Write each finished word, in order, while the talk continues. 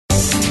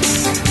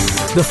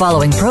The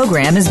following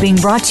program is being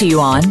brought to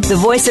you on the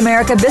Voice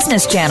America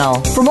Business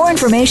Channel. For more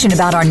information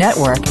about our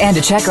network and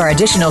to check our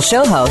additional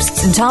show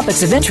hosts and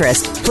topics of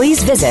interest,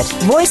 please visit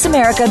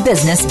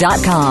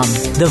voiceamericabusiness.com.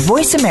 The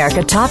Voice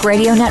America Talk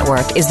Radio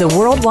Network is the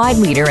worldwide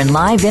leader in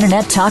live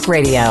Internet talk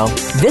radio.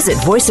 Visit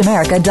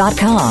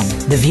voiceamerica.com.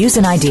 The views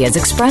and ideas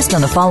expressed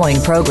on the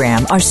following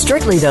program are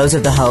strictly those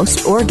of the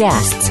host or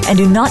guests and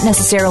do not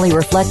necessarily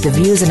reflect the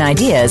views and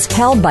ideas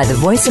held by the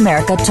Voice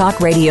America Talk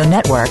Radio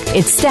Network,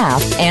 its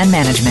staff, and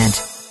management.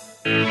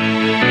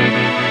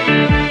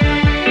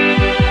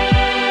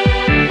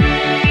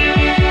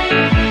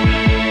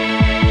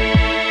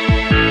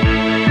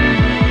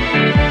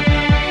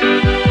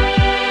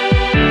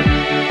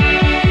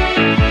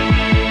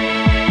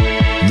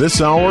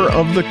 This hour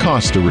of the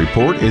Costa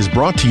Report is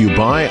brought to you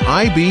by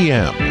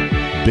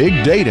IBM.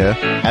 Big data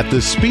at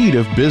the speed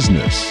of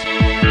business.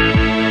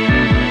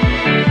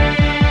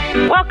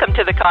 Welcome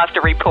to the Costa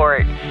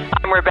Report.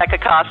 I'm Rebecca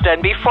Costa,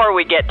 and before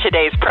we get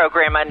today's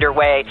program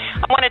underway,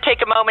 I want to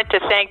take a moment to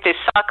thank the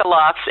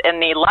Sokolofs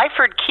and the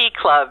Lyford Key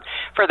Club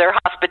for their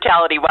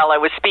hospitality while I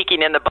was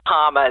speaking in the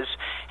Bahamas,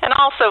 and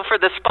also for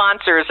the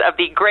sponsors of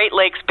the Great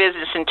Lakes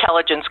Business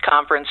Intelligence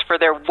Conference for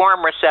their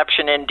warm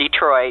reception in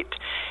Detroit.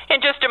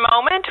 In just a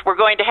moment, we're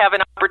going to have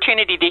an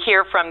opportunity to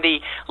hear from the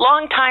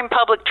longtime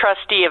public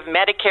trustee of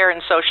Medicare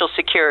and Social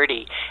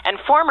Security and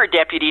former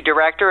deputy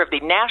director of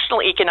the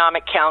National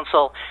Economic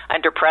Council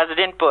under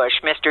President Bush,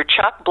 Mr.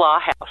 Chuck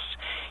Blahous.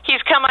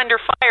 He's come under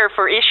fire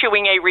for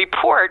issuing a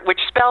report which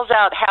spells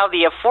out how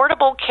the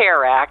Affordable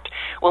Care Act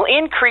will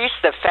increase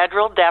the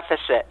federal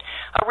deficit,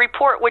 a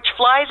report which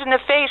flies in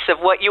the face of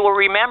what you will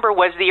remember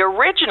was the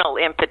original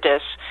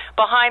impetus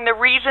behind the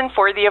reason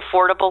for the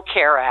Affordable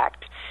Care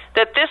Act,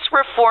 that this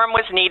reform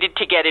was needed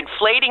to get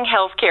inflating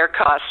health care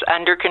costs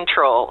under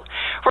control.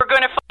 We're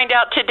going to find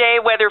out today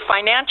whether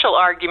financial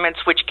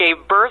arguments which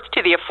gave birth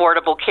to the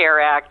Affordable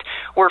Care Act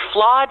were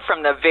flawed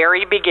from the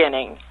very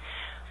beginning.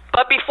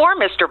 But before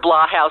Mr.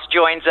 Blahous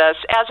joins us,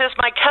 as is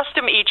my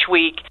custom each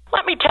week,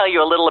 let me tell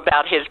you a little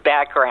about his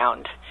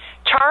background.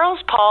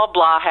 Charles Paul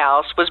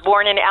Blahous was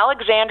born in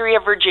Alexandria,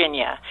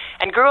 Virginia,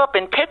 and grew up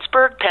in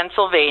Pittsburgh,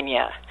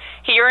 Pennsylvania.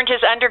 He earned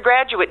his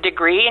undergraduate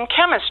degree in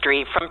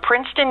chemistry from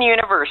Princeton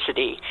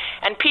University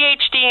and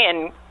PhD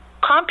in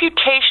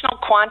computational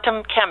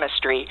quantum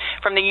chemistry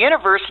from the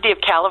University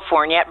of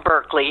California at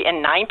Berkeley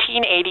in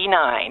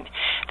 1989.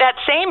 That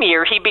same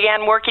year, he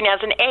began working as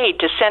an aide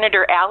to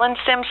Senator Alan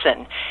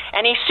Simpson,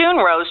 and he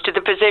soon rose to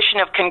the position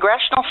of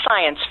Congressional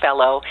Science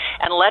Fellow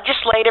and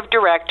Legislative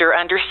Director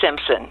under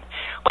Simpson.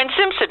 When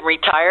Simpson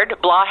retired,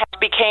 Blahous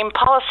became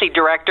Policy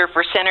Director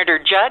for Senator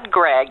Judd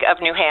Gregg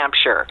of New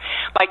Hampshire.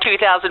 By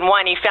 2001,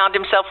 he found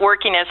himself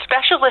working as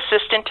Special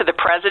Assistant to the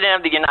President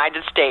of the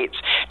United States,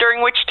 during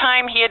which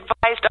time he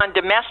advised on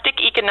domestic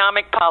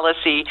economic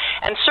policy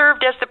and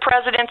served as the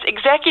President's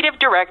Executive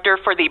Director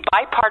for the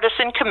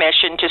Bipartisan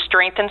Commission to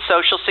Strengthen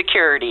Social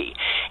Security.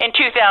 In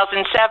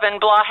 2007,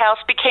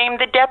 Blahous became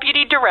the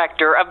Deputy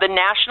Director of the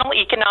National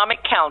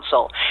Economic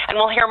Council, and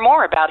we'll hear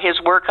more about his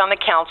work on the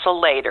council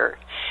later.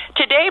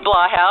 Today,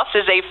 Blahous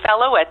is a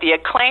fellow at the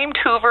acclaimed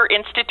Hoover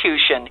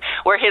Institution,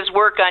 where his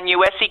work on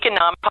U.S.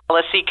 economic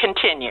policy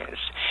continues.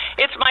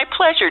 It's my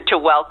pleasure to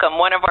welcome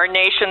one of our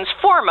nation's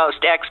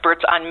foremost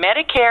experts on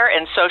Medicare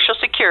and Social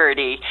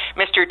Security,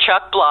 Mr.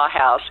 Chuck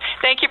Blahous.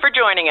 Thank you for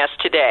joining us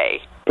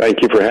today.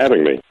 Thank you for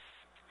having me.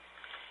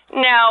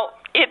 Now,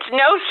 it's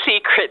no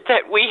secret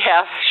that we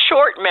have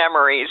short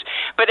memories,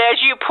 but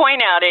as you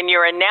point out in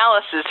your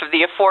analysis of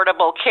the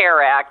Affordable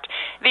Care Act,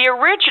 the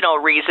original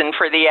reason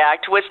for the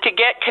act was to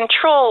get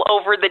control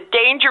over the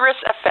dangerous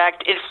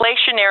effect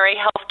inflationary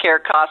health care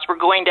costs were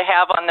going to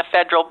have on the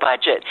federal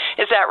budget.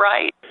 Is that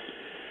right?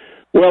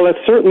 Well,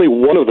 that's certainly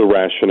one of the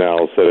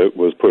rationales that it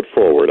was put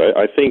forward.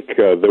 I think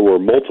there were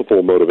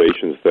multiple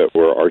motivations that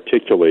were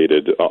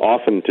articulated,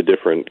 often to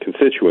different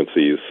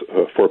constituencies,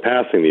 for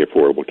passing the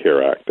Affordable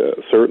Care Act.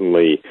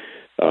 Certainly,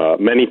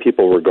 many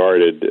people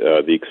regarded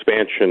the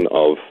expansion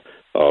of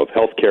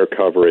health care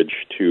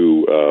coverage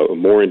to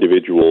more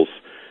individuals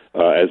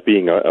as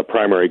being a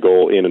primary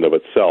goal in and of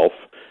itself,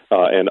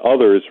 and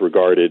others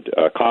regarded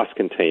cost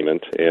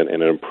containment and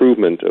an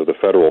improvement of the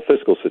federal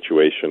fiscal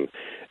situation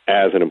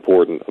as an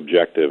important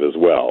objective as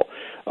well.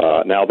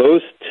 Now,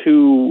 those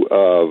two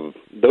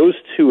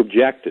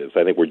objectives,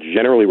 I think, were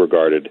generally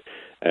regarded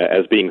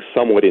as being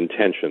somewhat in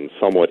tension,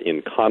 somewhat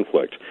in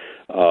conflict.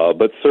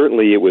 But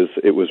certainly, it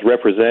was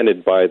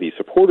represented by the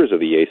supporters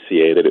of the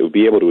ACA that it would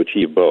be able to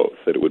achieve both.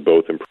 That it would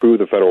both improve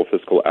the federal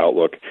fiscal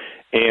outlook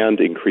and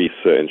increase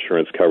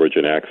insurance coverage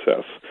and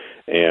access.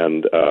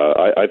 And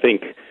I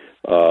think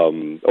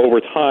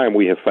over time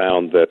we have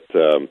found that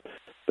the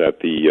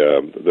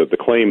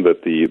claim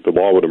that the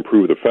law would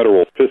improve the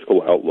federal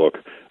fiscal outlook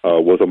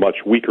was a much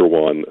weaker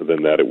one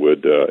than that it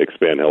would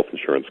expand health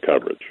insurance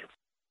coverage.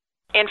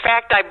 In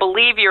fact, I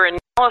believe your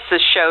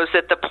analysis shows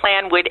that the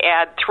plan would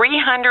add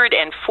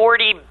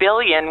 $340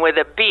 billion with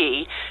a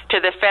B to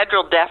the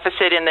federal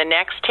deficit in the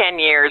next 10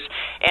 years,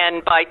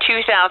 and by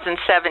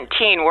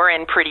 2017, we're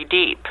in pretty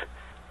deep.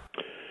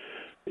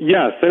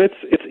 Yes, and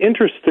it's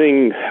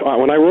interesting.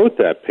 When I wrote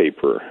that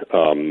paper,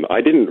 I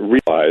didn't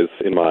realize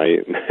in my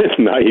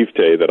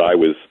naivete that I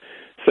was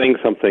saying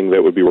something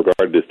that would be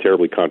regarded as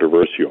terribly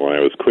controversial.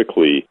 I was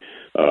quickly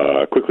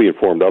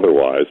informed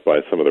otherwise by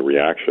some of the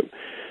reaction.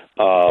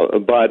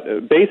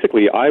 But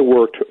basically, I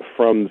worked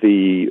from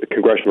the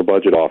Congressional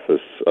Budget Office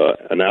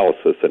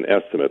analysis and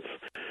estimates,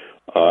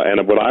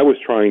 and what I was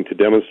trying to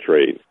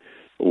demonstrate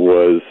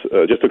was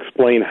just to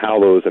explain how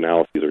those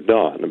analyses are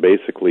done. And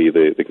basically,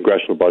 the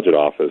Congressional Budget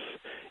Office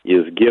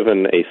is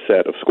given a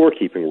set of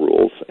scorekeeping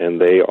rules,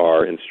 and they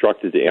are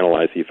instructed to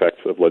analyze the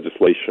effects of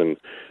legislation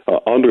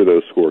under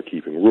those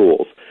scorekeeping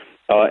rules.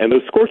 And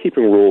those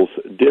scorekeeping rules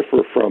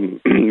differ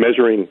from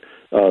measuring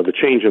the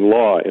change in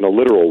law in a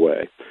literal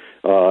way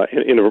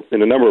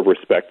in a number of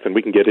respects, and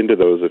we can get into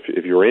those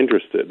if you're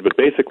interested. But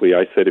basically,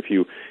 I said if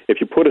you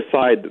put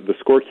aside the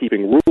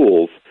scorekeeping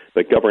rules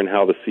that govern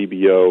how the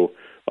CBO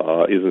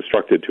is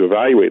instructed to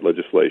evaluate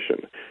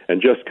legislation,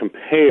 and just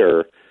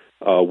compare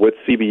what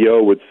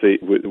CBO would say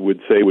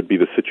would be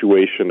the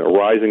situation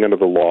arising under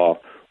the law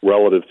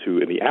relative to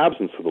in the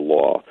absence of the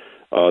law,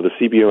 the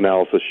CBO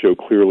analysis showed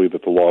clearly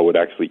that the law would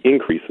actually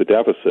increase the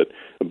deficit.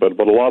 But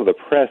a lot of the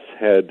press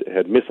had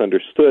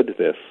misunderstood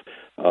this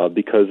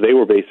because they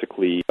were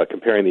basically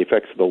comparing the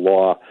effects of the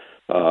law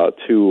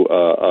to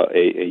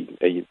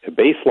a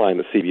baseline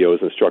the CBO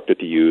is instructed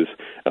to use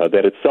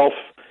that itself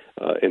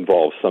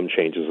involves some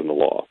changes in the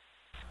law.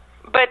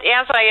 But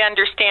as I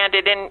understand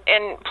it,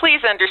 and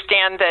please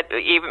understand that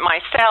even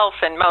myself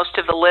and most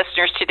of the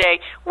listeners today,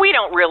 we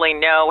don't really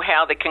know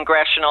how the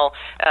Congressional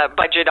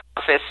Budget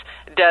Office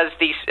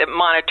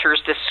monitors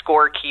the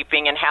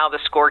scorekeeping and how the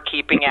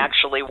scorekeeping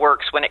actually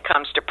works when it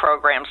comes to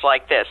programs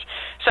like this.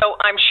 So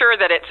I'm sure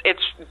that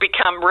it's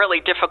become really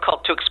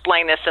difficult to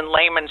explain this in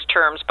layman's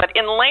terms. But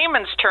in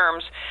layman's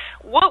terms,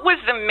 what was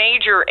the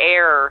major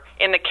error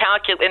in the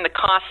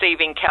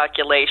cost-saving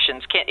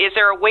calculations? Is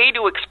there a way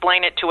to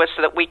explain it to us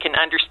so that we can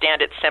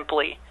understand it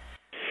simply?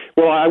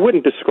 Well, I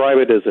wouldn't describe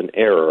it as an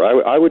error.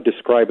 I would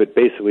describe it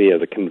basically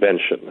as a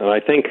convention. And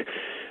I think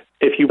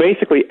if you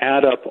basically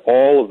add up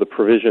all of the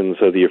provisions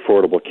of the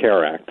Affordable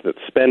Care Act that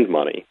spend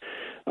money,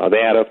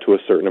 they add up to a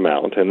certain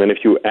amount. And then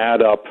if you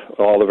add up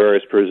all the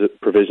various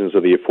provisions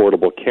of the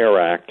Affordable Care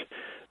Act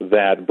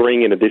that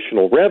bring in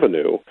additional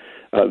revenue,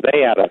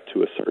 they add up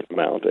to a certain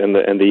amount. And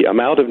the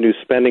amount of new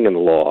spending in the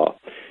law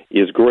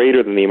is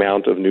greater than the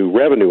amount of new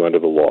revenue under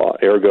the law,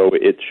 ergo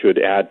it should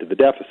add to the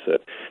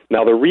deficit.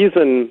 Now, the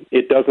reason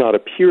it does not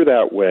appear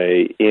that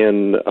way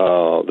in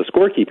the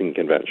scorekeeping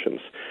conventions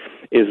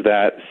is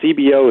that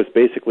CBO is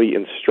basically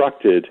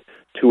instructed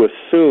to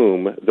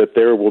assume that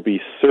there will be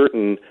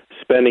certain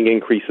spending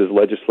increases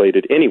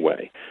legislated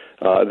anyway.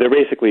 They're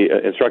basically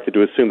instructed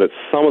to assume that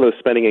some of those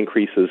spending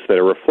increases that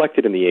are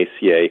reflected in the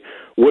ACA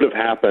would have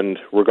happened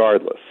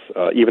regardless,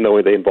 even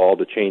though they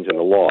involved a change in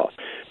the law.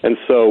 And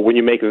so when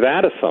you make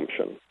that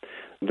assumption,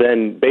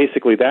 then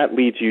basically that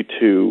leads you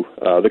to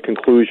the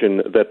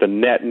conclusion that the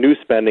net new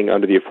spending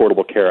under the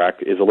Affordable Care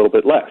Act is a little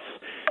bit less.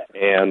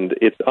 And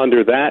it's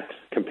under that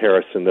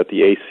comparison that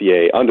the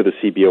ACA, under the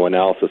CBO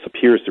analysis,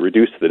 appears to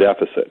reduce the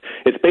deficit.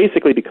 It's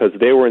basically because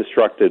they were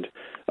instructed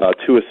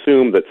to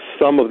assume that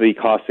some of the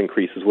cost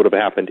increases would have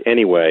happened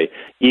anyway,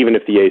 even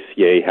if the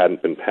ACA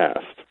hadn't been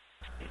passed.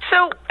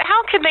 So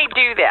how can they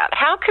do that?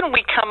 How can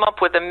we come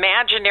up with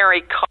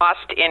imaginary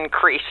cost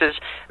increases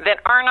that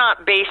are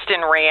not based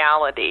in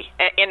reality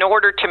in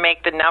order to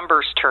make the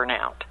numbers turn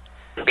out?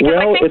 Because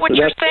I think what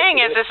you're saying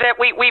is that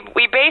we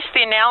base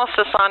the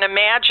analysis on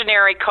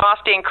imaginary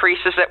cost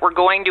increases that were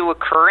going to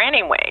occur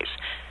anyways.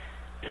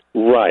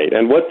 Right,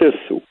 and what this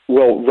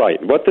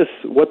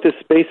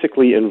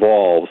basically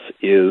involves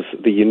is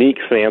the unique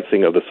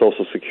financing of the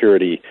Social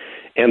Security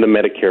and the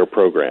Medicare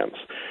programs.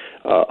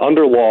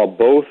 Under law,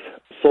 both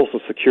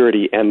Social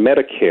Security and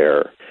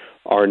Medicare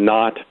are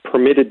not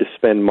permitted to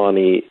spend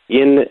money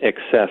in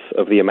excess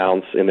of the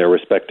amounts in their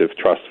respective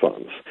trust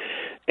funds.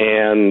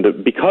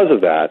 And because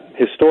of that,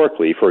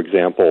 historically, for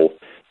example,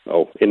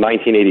 in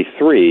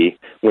 1983,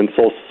 when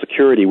Social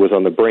Security was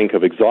on the brink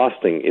of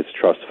exhausting its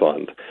trust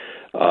fund,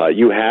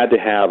 you had to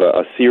have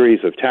a series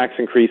of tax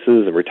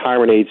increases and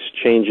retirement age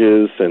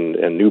changes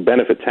and new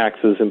benefit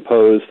taxes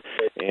imposed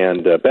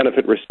and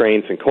benefit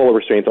restraints and COLA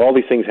restraints. All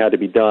these things had to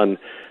be done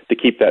to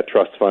keep that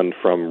trust fund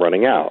from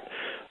running out.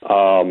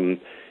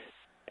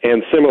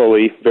 And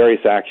similarly,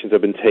 various actions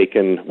have been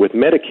taken with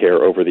Medicare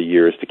over the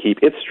years to keep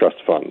its trust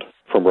fund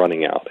from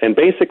running out. And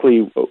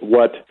basically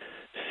what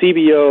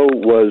CBO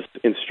was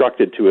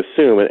instructed to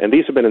assume, and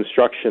these have been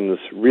instructions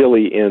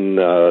really in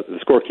the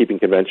scorekeeping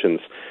conventions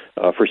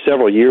for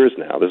several years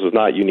now. This was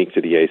not unique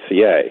to the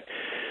ACA.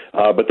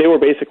 But they were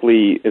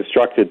basically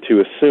instructed to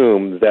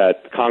assume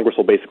that Congress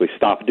will basically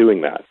stop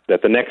doing that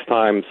the next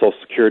time Social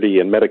Security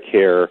and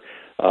Medicare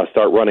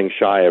start running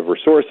shy of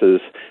resources,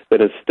 that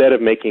instead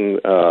of making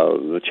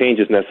the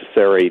changes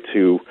necessary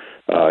to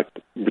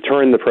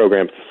return the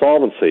programs to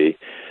solvency,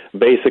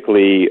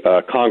 basically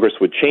Congress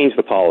would change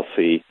the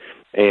policy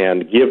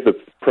and give the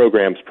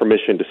programs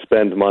permission to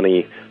spend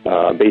money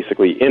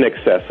basically in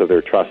excess of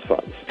their trust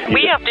funds.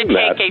 We have to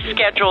take a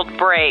scheduled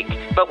break,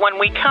 but when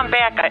we come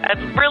back,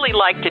 I'd really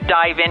like to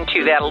dive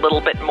into that a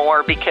little bit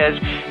more because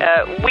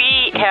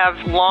we have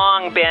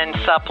long been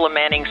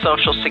supplementing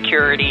Social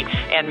Security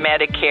and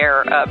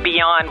Medicare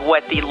beyond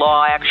what the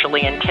law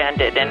actually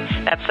intended,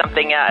 and that's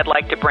something I'd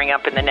like to bring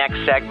up in the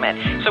next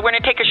segment. So we're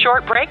going to take a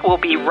short break. We'll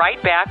be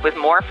right back with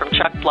more from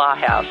Chuck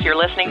Blahhouse. You're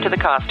listening to the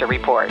Costa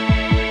Report.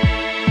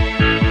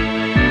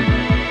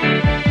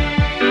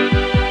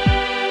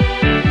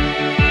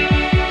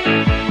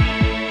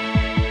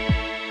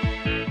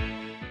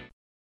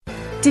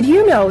 Did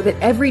you know that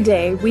every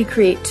day we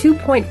create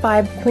 2.5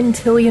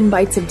 quintillion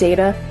bytes of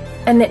data,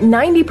 and that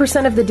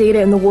 90% of the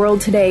data in the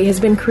world today has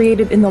been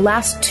created in the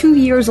last 2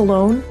 years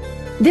alone?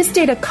 This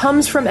data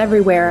comes from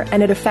everywhere,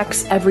 and it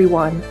affects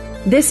everyone.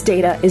 This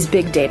data is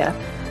big data.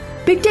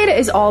 Big data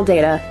is all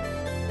data,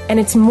 and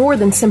it's more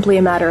than simply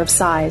a matter of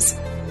size.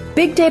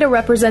 Big data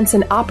represents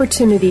an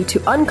opportunity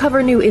to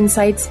uncover new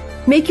insights,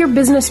 make your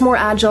business more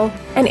agile,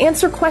 and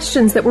answer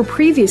questions that were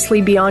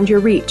previously beyond your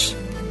reach.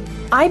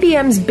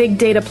 IBM's Big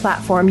Data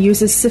platform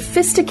uses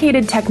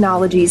sophisticated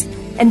technologies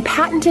and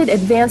patented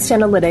advanced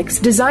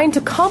analytics designed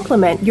to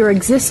complement your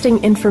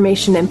existing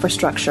information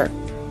infrastructure.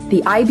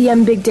 The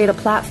IBM Big Data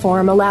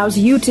platform allows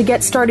you to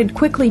get started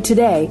quickly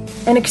today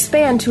and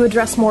expand to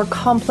address more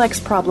complex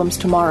problems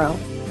tomorrow.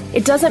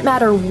 It doesn't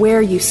matter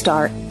where you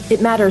start,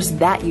 it matters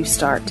that you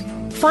start.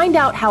 Find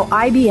out how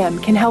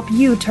IBM can help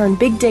you turn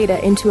big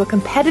data into a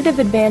competitive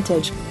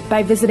advantage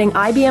by visiting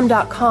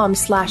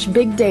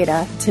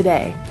ibm.com/bigdata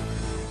today.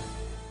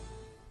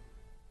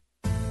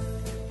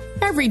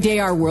 Every day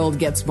our world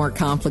gets more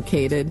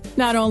complicated.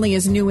 Not only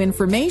is new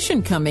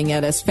information coming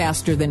at us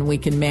faster than we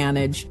can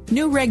manage,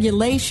 new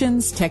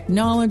regulations,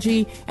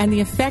 technology, and the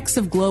effects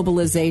of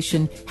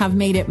globalization have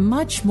made it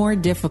much more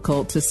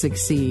difficult to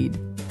succeed.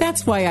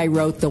 That's why I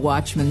wrote The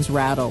Watchman's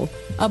Rattle,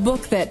 a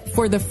book that,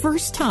 for the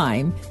first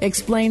time,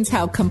 explains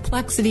how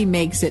complexity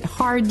makes it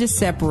hard to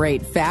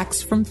separate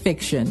facts from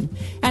fiction,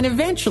 and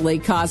eventually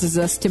causes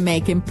us to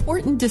make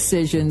important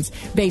decisions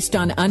based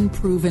on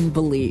unproven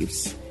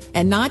beliefs.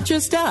 And not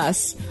just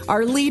us,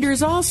 our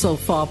leaders also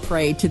fall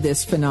prey to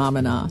this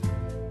phenomena.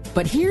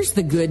 But here's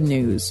the good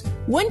news.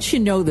 Once you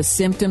know the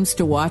symptoms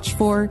to watch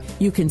for,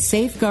 you can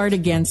safeguard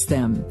against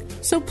them.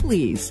 So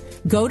please,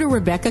 go to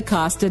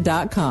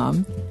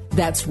RebeccaCosta.com,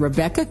 that's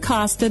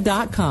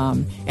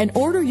RebeccaCosta.com, and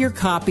order your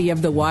copy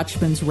of The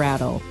Watchman's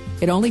Rattle.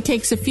 It only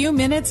takes a few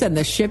minutes and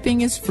the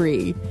shipping is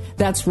free.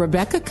 That's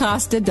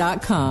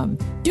RebeccaCosta.com.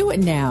 Do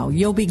it now.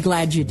 You'll be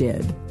glad you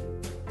did.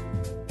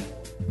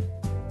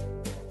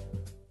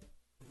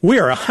 We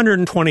are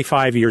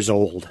 125 years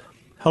old.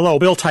 Hello,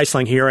 Bill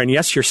Teisling here, and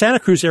yes, your Santa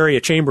Cruz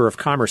Area Chamber of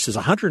Commerce is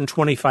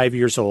 125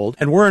 years old,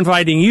 and we're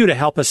inviting you to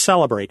help us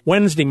celebrate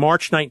Wednesday,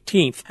 March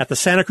 19th at the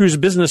Santa Cruz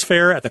Business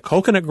Fair at the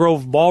Coconut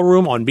Grove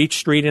Ballroom on Beach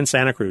Street in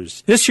Santa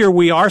Cruz. This year,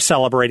 we are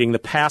celebrating the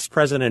past,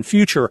 present, and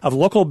future of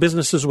local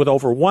businesses with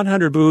over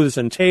 100 booths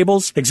and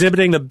tables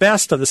exhibiting the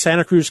best of the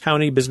Santa Cruz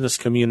County business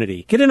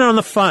community. Get in on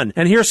the fun,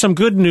 and here's some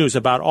good news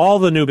about all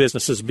the new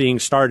businesses being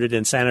started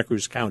in Santa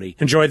Cruz County.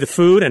 Enjoy the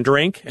food and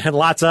drink, and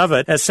lots of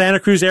it, as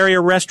Santa Cruz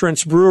area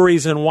restaurants,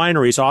 breweries, and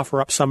wineries offer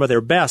up some of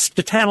their best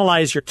to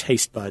tantalize your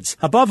taste buds.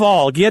 Above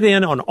all, get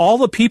in on all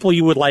the people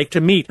you would like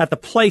to meet at the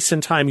place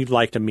and time you'd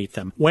like to meet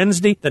them.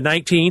 Wednesday, the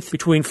 19th,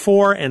 between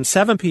 4 and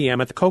 7 p.m.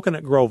 at the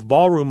Coconut Grove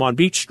Ballroom on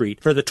Beach Street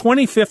for the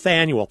 25th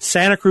Annual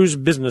Santa Cruz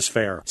Business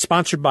Fair,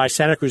 sponsored by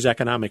Santa Cruz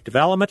Economic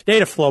Development,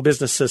 Dataflow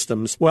Business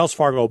Systems, Wells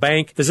Fargo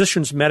Bank,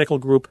 Physicians Medical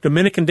Group,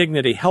 Dominican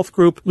Dignity Health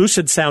Group,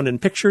 Lucid Sound and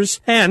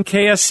Pictures, and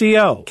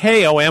KSCO,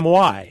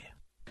 KOMY.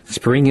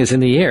 Spring is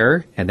in the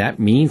air, and that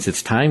means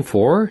it's time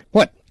for...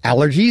 What?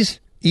 Allergies?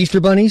 Easter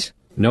bunnies?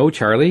 No,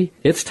 Charlie.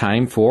 It's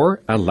time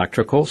for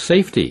electrical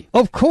safety.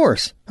 Of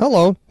course.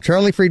 Hello,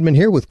 Charlie Friedman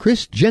here with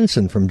Chris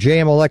Jensen from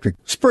JM Electric.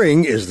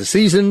 Spring is the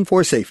season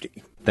for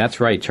safety.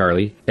 That's right,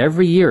 Charlie.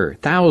 Every year,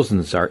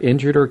 thousands are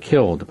injured or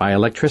killed by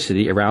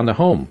electricity around the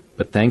home.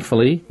 But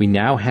thankfully, we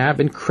now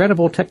have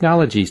incredible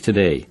technologies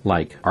today,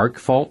 like arc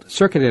fault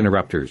circuit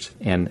interrupters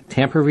and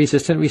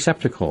tamper-resistant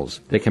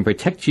receptacles that can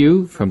protect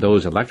you from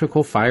those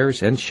electrical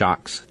fires and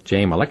shocks.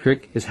 JM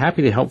Electric is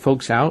happy to help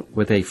folks out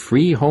with a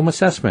free home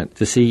assessment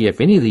to see if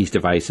any of these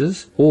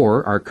devices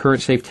or our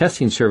current safe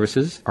testing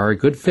services are a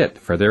good fit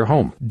for their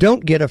home.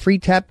 Don't get a free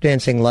tap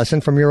dancing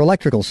lesson from your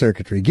electrical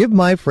circuitry. Give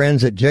my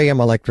friends at JM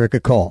Electric a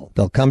call.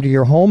 They'll come to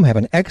your home, have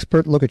an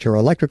expert look at your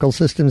electrical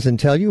systems, and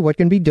tell you what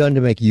can be done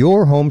to make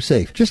your home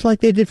safe, just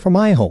like they did for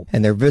my home.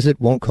 And their visit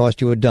won't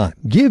cost you a dime.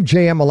 Give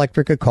JM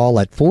Electric a call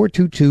at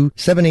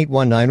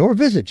 422-7819 or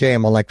visit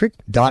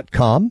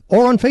jmelectric.com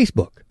or on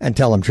Facebook and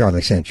tell them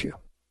Charlie sent you.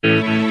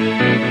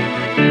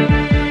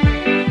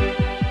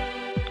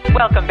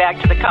 Welcome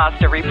back to the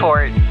Costa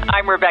Report.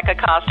 I'm Rebecca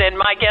Costa, and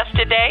my guest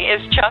today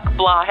is Chuck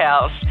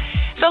Blahhouse.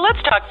 So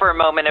let's talk for a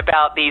moment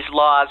about these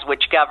laws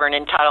which govern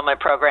entitlement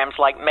programs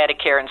like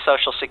Medicare and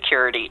Social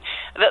Security.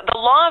 The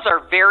laws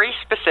are very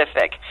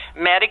specific.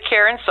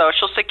 Medicare and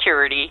Social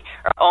Security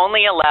are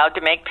only allowed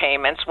to make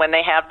payments when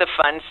they have the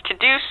funds to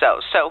do so.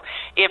 So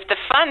if the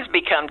funds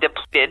become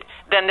depleted,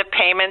 then the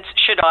payments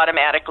should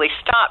automatically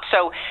stop.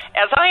 So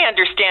as I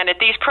understand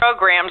it, these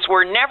programs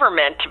were never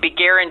meant to be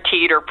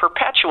guaranteed or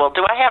perpetual.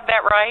 Do I have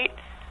that right?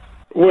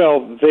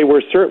 Well, they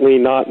were certainly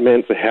not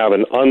meant to have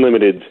an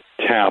unlimited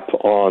tap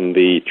on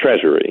the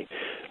Treasury.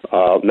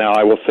 Now,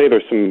 I will say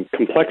there's some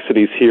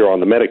complexities here on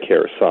the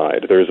Medicare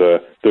side. There's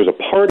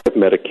a part of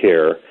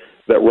Medicare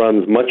that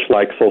runs much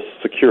like Social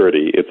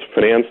Security. It's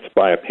financed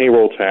by a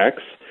payroll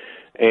tax,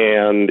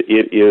 and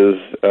it is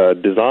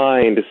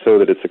designed so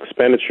that its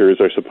expenditures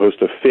are supposed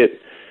to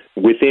fit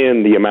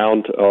within the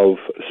amount of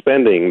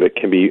spending that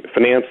can be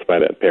financed by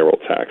that payroll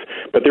tax.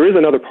 But there is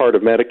another part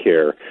of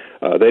Medicare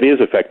that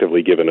is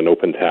effectively given an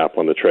open tap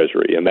on the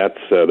Treasury, and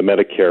that's the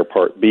Medicare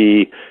Part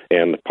B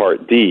and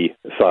Part D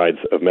sides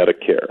of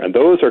Medicare. And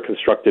those are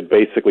constructed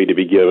basically to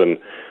be given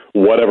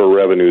whatever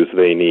revenues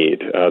they need.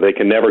 They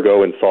can never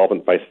go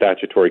insolvent by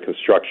statutory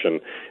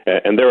construction,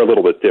 and they're a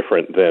little bit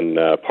different than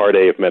Part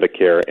A of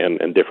Medicare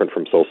and different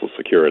from Social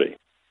Security.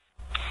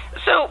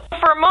 So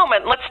for a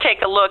moment, let's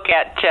take a look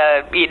at,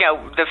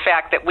 the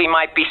fact that we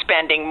might be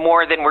spending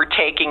more than we're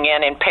taking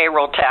in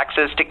payroll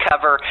taxes to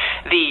cover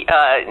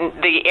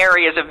the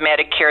areas of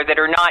Medicare that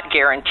are not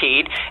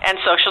guaranteed and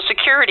Social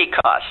Security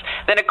costs.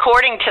 Then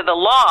according to the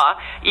law,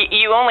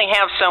 you only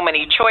have so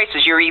many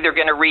choices. You're either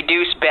going to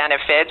reduce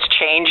benefits,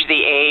 change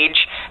the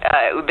age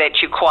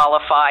that you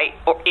qualify,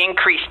 or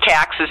increase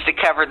taxes to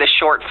cover the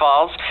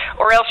shortfalls,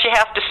 or else you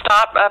have to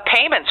stop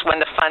payments when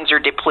the funds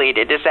are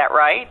depleted. Is that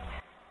right?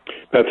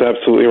 That's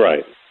absolutely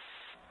right.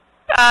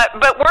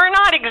 But we're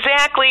not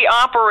exactly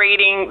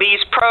operating these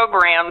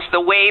programs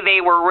the way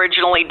they were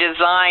originally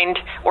designed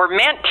or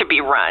meant to be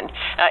run.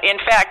 In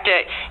fact,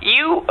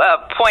 you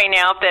point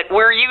out that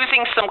we're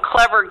using some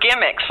clever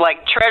gimmicks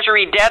like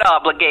Treasury debt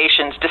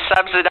obligations to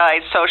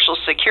subsidize Social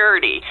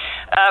Security.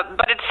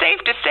 But it's safe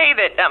to say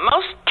that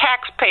most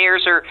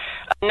taxpayers are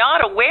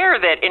not aware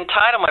that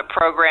entitlement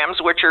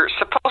programs, which are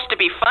supposed to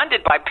be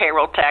funded by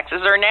payroll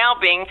taxes, are now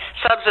being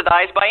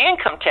subsidized by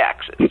income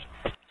taxes.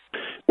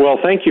 Well,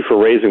 thank you for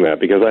raising that,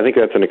 because I think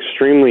that's an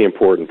extremely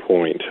important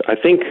point. I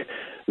think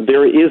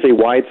there is a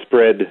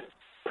widespread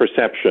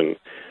perception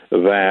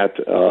that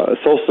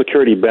Social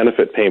Security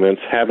benefit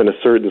payments have in a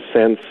certain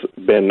sense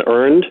been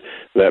earned,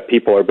 that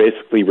people are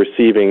basically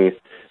receiving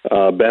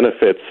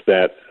benefits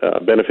that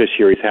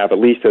beneficiaries have, at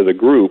least as a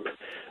group,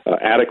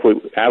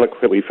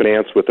 adequately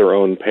financed with their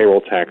own payroll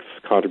tax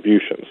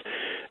contributions.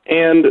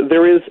 And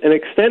there is an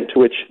extent to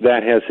which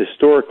that has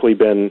historically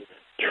been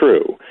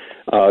true.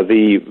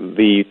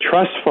 The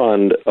trust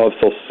fund of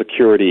Social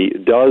Security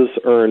does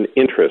earn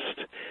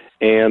interest,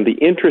 and the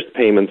interest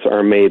payments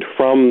are made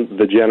from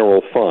the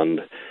general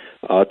fund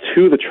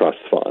to the trust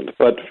fund.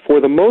 But for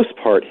the most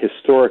part,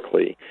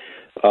 historically,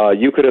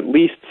 you could at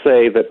least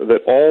say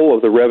that all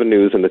of the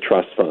revenues in the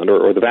trust fund,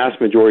 or the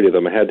vast majority of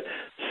them, had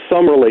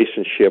some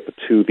relationship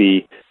to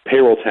the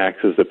payroll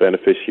taxes that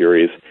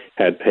beneficiaries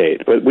had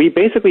paid. But we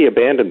basically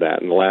abandoned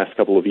that in the last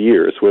couple of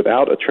years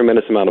without a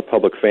tremendous amount of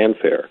public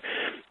fanfare.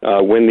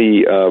 When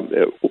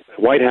the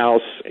White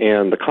House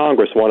and the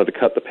Congress wanted to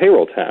cut the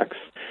payroll tax,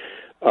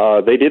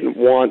 they didn't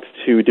want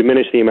to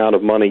diminish the amount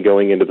of money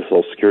going into the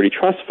Social Security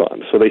Trust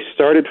Fund. So they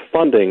started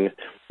funding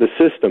the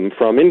system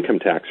from income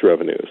tax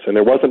revenues. And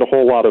there wasn't a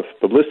whole lot of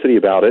publicity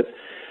about it,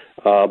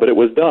 but it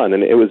was done.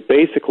 And it was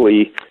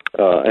basically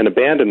an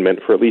abandonment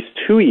for at least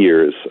 2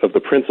 years of the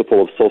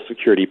principle of Social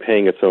Security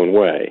paying its own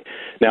way.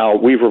 Now,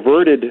 we've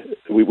reverted,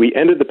 we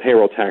ended the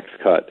payroll tax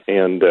cut,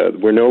 and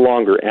we're no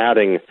longer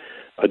adding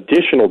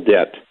additional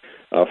debt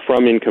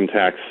from income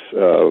tax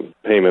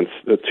payments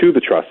to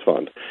the trust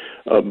fund.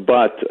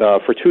 But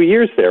for 2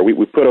 years there, we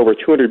put over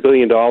 $200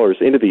 billion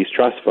into these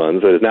trust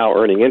funds that is now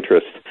earning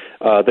interest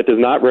that does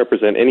not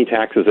represent any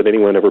taxes that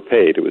anyone ever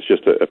paid. It was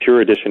just a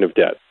pure addition of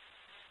debt.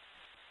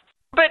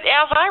 But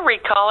as I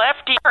recall,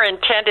 FDR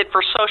intended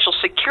for Social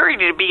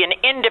Security to be an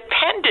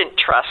independent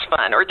trust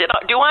fund, or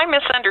do I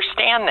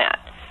misunderstand that?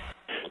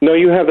 No,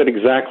 you have that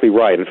exactly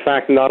right. In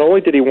fact, not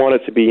only did he want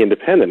it to be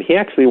independent, he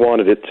actually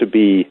wanted it to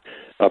be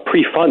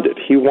pre-funded.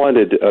 He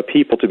wanted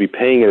people to be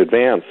paying in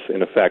advance,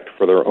 in effect,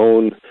 for their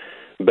own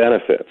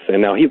benefits.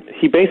 And now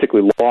he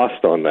basically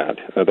lost on that.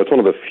 That's one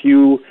of the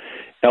few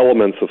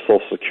elements of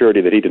Social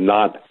Security that he did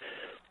not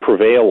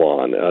prevail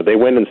on. They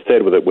went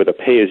instead with a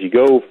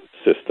pay-as-you-go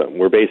system,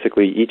 where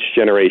basically each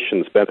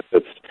generation's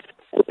benefits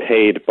were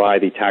paid by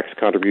the tax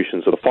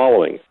contributions of the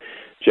following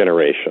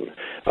generation.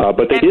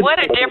 But they and what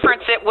a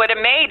difference it would have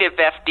made if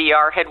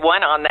FDR had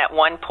won on that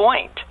one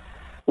point.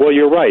 Well,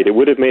 you're right. It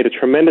would have made a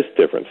tremendous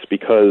difference,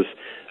 because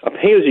a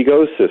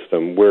pay-as-you-go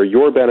system where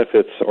your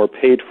benefits are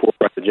paid for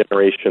by the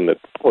generation that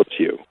follows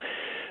you,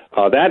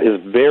 that is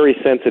very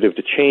sensitive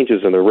to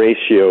changes in the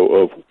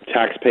ratio of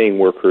tax-paying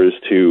workers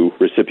to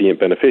recipient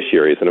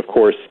beneficiaries. And, of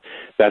course,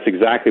 that's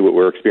exactly what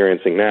we're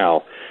experiencing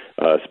now.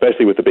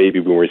 especially with the baby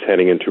boomers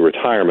heading into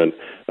retirement,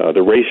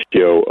 the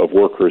ratio of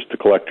workers to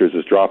collectors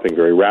is dropping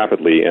very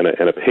rapidly, and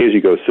a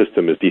pay-as-you-go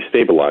system is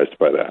destabilized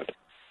by that.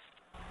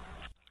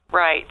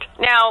 Right.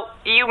 Now,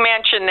 you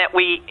mentioned that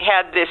we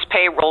had this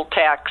payroll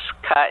tax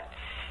cut.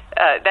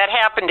 That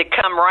happened to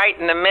come right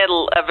in the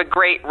middle of a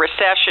great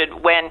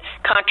recession when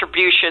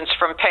contributions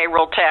from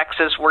payroll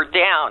taxes were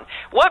down.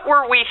 What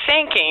were we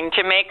thinking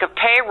to make a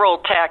payroll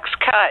tax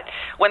cut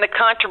when the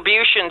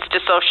contributions to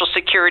Social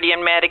Security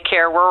and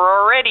Medicare were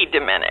already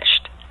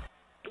diminished?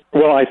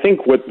 Well, I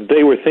think what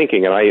they were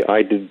thinking, and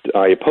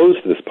I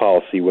opposed this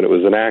policy when it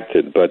was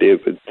enacted, but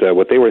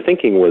what they were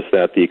thinking was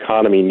that the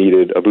economy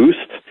needed a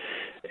boost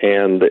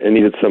and it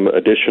needed some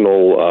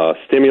additional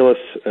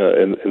stimulus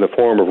in the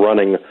form of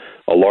running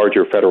a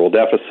larger federal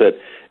deficit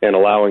and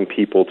allowing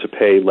people to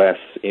pay less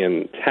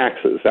in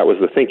taxes. That was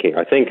the thinking.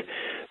 I think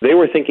they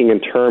were thinking in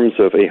terms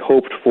of a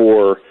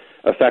hoped-for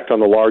effect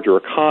on the larger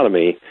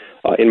economy.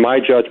 In my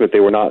judgment,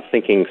 they were not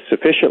thinking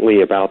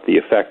sufficiently about the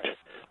effect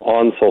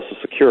on Social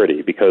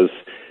Security, because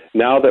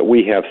now that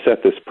we have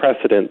set this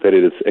precedent that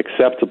it is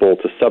acceptable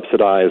to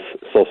subsidize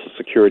Social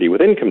Security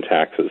with income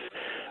taxes,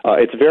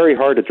 it's very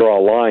hard to draw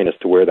a line as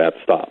to where that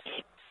stops.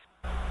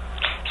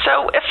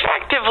 So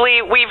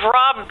effectively, we've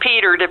robbed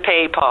Peter to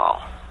pay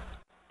Paul.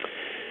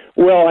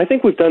 Well, I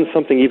think we've done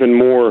something even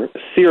more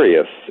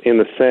serious in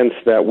the sense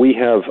that we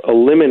have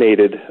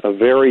eliminated a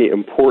very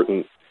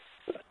important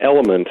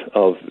element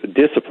of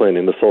discipline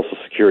in the Social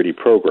Security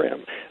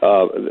program.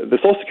 The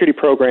Social Security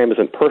program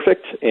isn't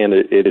perfect, and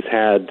it has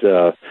had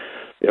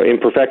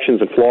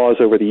imperfections and flaws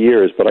over the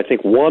years, but I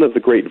think one of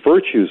the great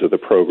virtues of the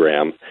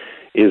program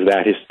is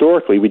that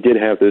historically we did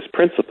have this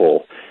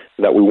principle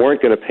that we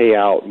weren't going to pay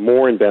out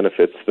more in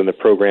benefits than the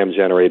program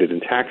generated in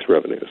tax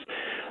revenues.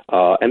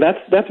 And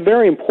that's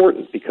very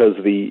important because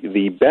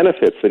the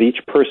benefits that each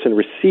person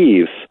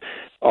receives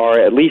are,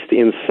 at least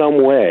in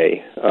some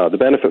way, the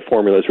benefit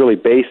formula is really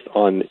based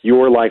on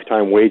your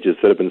lifetime wages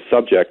that have been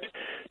subject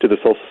to the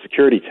Social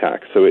Security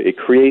tax. So it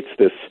creates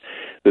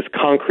this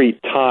concrete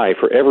tie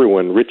for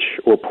everyone, rich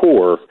or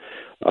poor,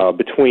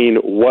 between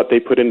what they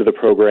put into the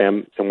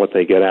program and what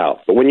they get out.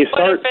 But when you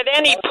start... But if at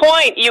any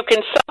point you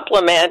can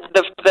supplement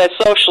the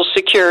Social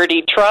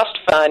Security Trust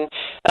Fund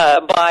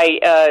by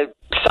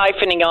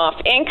siphoning off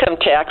income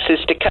taxes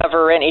to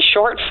cover any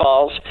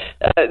shortfalls,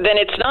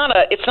 then it's not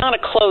a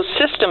closed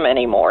system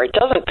anymore. It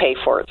doesn't pay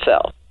for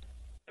itself.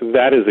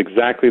 That is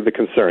exactly the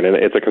concern, and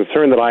it's a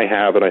concern that I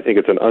have, and I think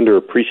it's an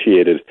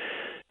underappreciated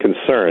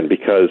concern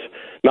because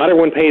not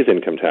everyone pays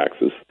income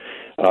taxes.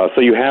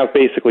 So you have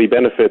basically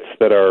benefits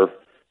that are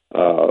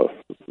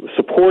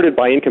supported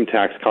by income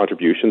tax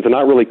contributions and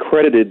not really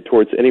credited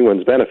towards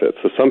anyone's benefits.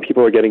 So some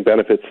people are getting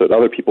benefits that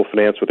other people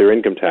finance with their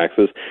income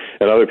taxes,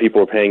 and other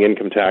people are paying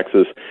income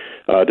taxes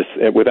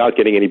without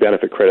getting any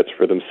benefit credits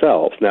for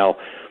themselves. Now,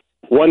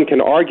 one can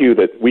argue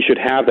that we should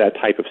have that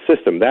type of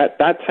system. That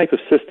type of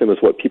system is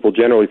what people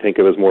generally think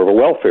of as more of a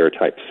welfare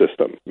type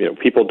system.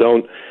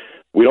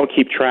 We don't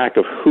keep track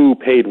of who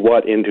paid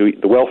what into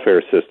the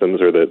welfare systems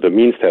or the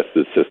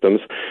means-tested systems.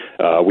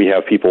 We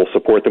have people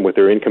support them with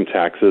their income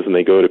taxes, and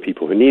they go to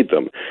people who need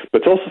them.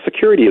 But Social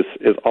Security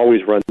is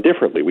always run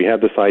differently. We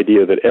have this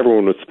idea that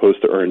everyone was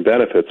supposed to earn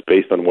benefits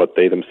based on what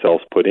they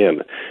themselves put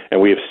in.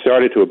 And we have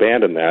started to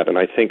abandon that, and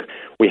I think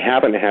we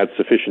haven't had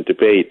sufficient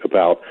debate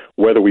about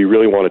whether we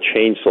really want to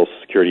change Social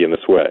Security in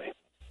this way.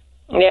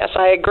 Yes,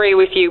 I agree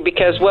with you,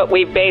 because what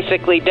we've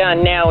basically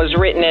done now is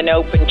written an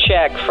open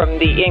check from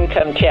the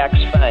income tax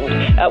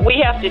fund.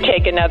 We have to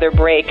take another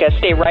break.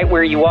 Stay right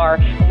where you are.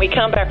 When we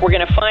come back, we're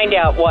going to find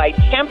out why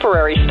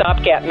temporary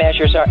stopgap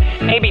measures are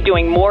maybe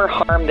doing more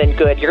harm than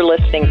good. You're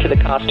listening to the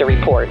Costa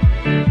Report.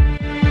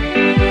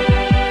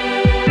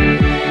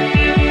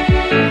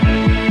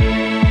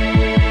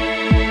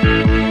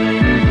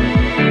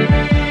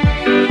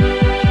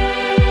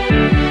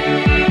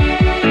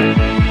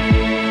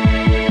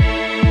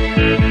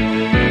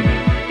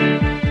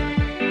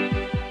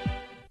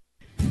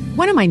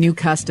 One of my new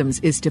customs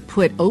is to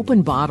put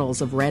open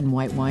bottles of red and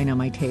white wine on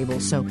my table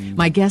so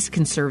my guests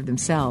can serve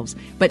themselves.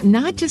 But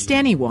not just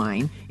any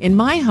wine. In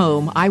my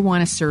home, I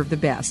want to serve the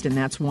best, and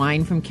that's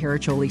wine from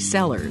Caraccioli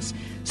Cellars.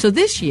 So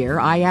this year,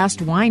 I asked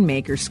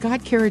winemaker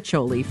Scott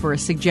Caraccioli for a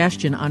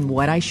suggestion on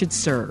what I should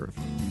serve.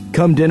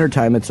 Come dinner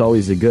time, it's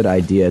always a good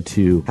idea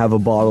to have a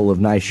bottle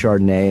of nice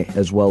Chardonnay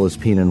as well as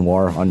Pinot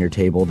Noir on your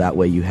table. That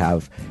way you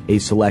have a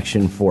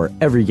selection for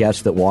every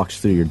guest that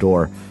walks through your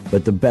door.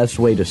 But the best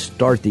way to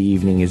start the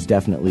evening is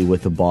definitely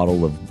with a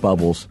bottle of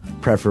bubbles,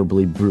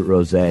 preferably Brut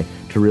Rosé,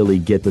 to really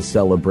get the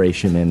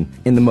celebration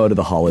in the mode of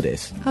the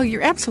holidays. Oh,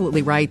 you're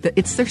absolutely right.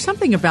 There's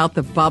something about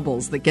the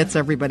bubbles that gets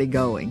everybody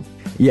going.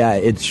 Yeah,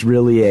 it's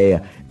really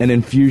an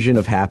infusion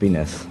of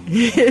happiness.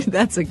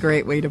 That's a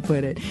great way to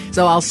put it.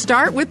 So I'll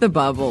start with the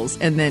bubbles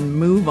and then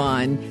move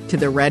on to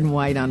the red and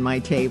white on my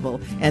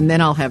table, and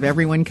then I'll have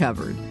everyone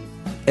covered.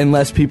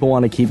 Unless people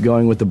want to keep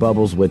going with the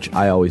bubbles, which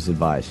I always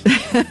advise.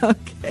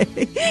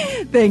 Okay.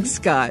 Thanks,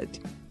 Scott.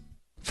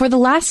 For the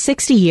last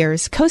 60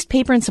 years, Coast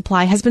Paper and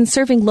Supply has been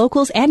serving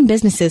locals and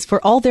businesses for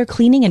all their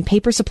cleaning and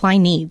paper supply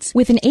needs.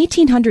 With an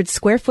 1,800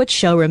 square foot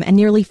showroom and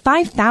nearly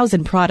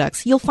 5,000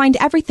 products, you'll find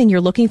everything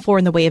you're looking for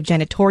in the way of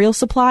janitorial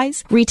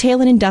supplies,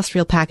 retail and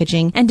industrial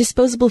packaging, and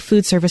disposable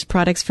food service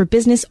products for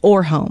business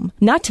or home.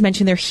 Not to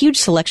mention their huge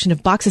selection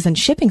of boxes and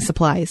shipping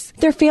supplies.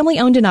 Their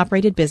family-owned and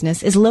operated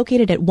business is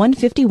located at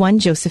 151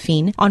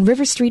 Josephine on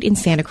River Street in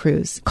Santa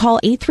Cruz. Call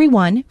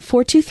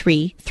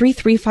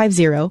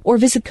 831-423-3350 or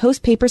visit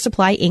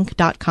coastpapersupplyinc.com,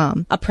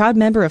 a proud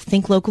member of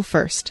Think Local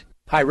First.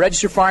 Hi,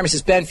 registered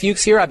pharmacist Ben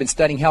Fuchs here. I've been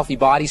studying healthy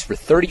bodies for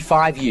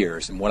 35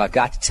 years, and what I've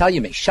got to tell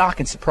you may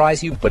shock and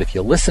surprise you, but if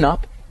you listen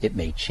up, it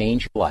may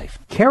change your life.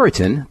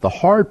 Keratin, the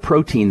hard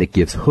protein that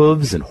gives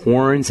hooves and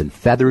horns and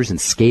feathers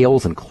and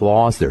scales and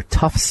claws their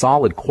tough,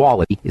 solid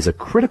quality, is a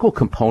critical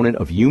component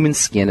of human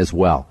skin as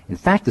well. In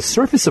fact, the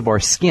surface of our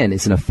skin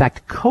is in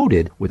effect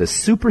coated with a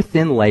super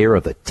thin layer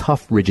of the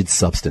tough, rigid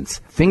substance.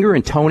 Finger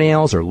and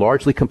toenails are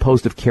largely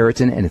composed of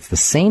keratin, and it's the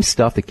same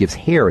stuff that gives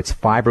hair its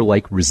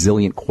fiber-like,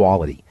 resilient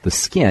quality. The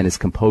skin is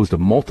composed of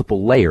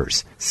multiple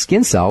layers.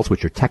 Skin cells,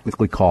 which are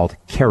technically called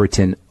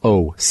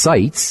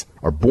keratinocytes,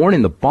 are born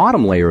in the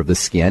bottom layer of the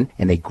skin,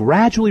 and they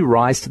gradually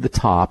rise to the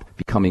top,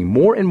 becoming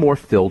more and more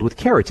filled with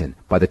keratin.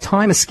 By the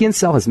time a skin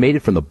cell has made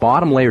it from the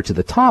bottom layer to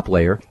the top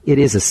layer, it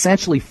is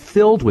essentially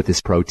filled with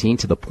this protein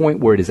to the point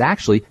where it is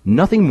actually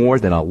nothing more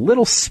than a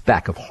little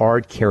speck of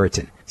hard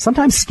keratin.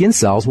 Sometimes skin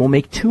cells will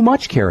make too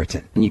much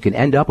keratin, and you can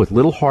end up with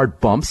little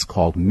hard bumps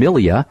called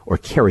milia or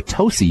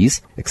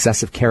keratoses.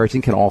 Excessive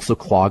keratin can also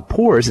clog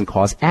pores and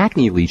cause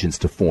acne lesions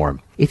to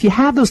form. If you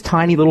have those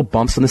tiny little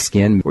bumps on the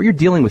skin or you're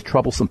dealing with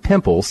troublesome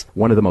pimples,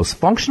 one of the most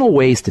functional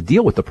ways to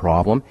deal with the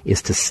problem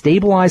is to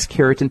stabilize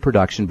keratin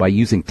production by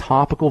using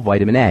topical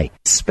vitamin A,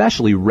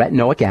 especially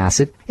retinoic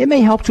acid. It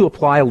may help to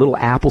apply a little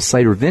apple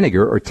cider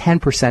vinegar or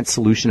 10%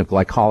 solution of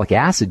glycolic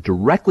acid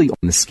directly on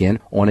the skin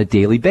on a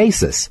daily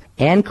basis.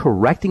 And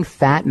correcting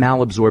fat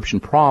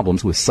malabsorption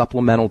problems with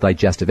supplemental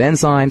digestive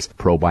enzymes,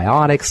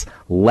 probiotics,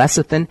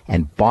 lecithin,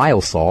 and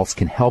bile salts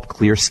can help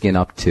clear skin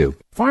up too.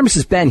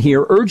 Pharmacist Ben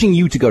here, urging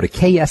you to go to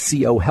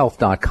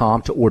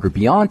kscohealth.com to order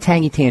Beyond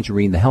Tangy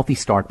Tangerine, the Healthy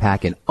Start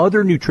Pack, and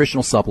other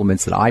nutritional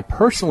supplements that I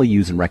personally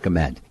use and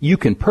recommend. You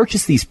can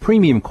purchase these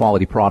premium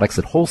quality products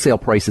at wholesale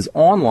prices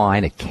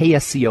online at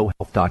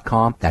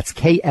kscohealth.com. That's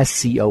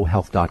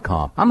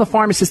kscohealth.com. I'm the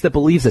pharmacist that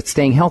believes that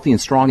staying healthy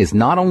and strong is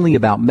not only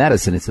about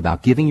medicine, it's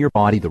about giving your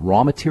body the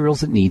raw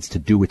materials it needs to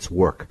do its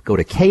work. Go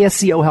to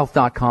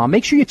kscohealth.com.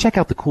 Make sure you check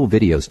out the cool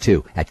videos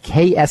too at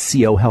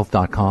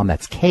kscohealth.com.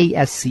 That's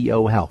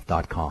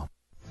kscohealth.com.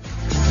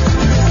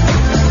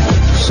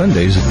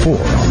 Sundays at 4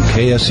 on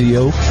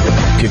KSEO.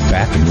 Kick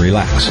back and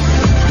relax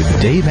with the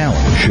Dave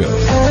Allen Show.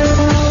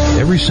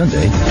 Every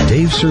Sunday,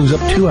 Dave serves up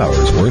 2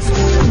 hours worth of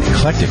an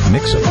eclectic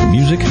mix of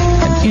music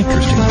and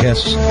interesting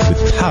guests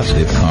with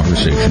positive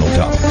conversational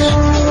topics.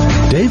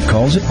 Dave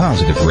calls it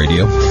positive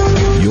radio.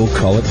 You'll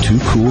call it too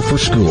cool for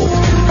school.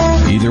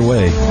 Either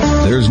way,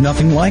 there's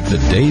nothing like the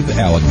Dave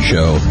Allen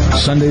Show.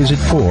 Sundays at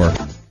 4.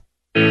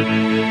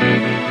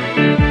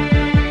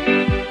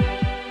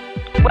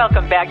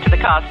 Welcome back to the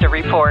Costa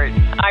Report.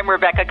 I'm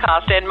Rebecca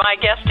Costa, and my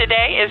guest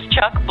today is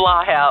Chuck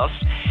Blahhouse,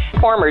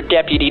 former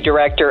Deputy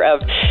Director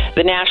of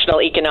the National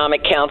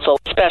Economic Council,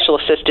 Special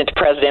Assistant to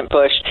President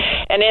Bush.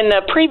 And in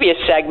the previous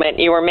segment,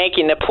 you were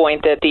making the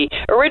point that the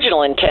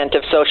original intent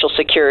of Social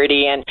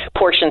Security and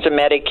portions of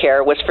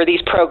Medicare was for these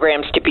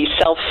programs to be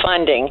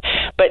self-funding.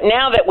 But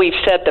now that we've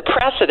set the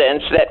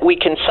precedents that we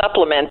can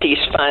supplement these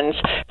funds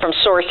from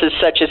sources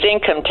such as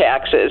income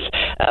taxes,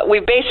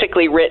 we've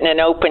basically written an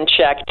open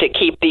check to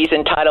keep these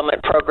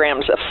entitlement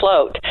programs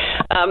afloat.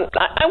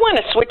 I want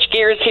to switch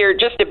gears here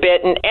just a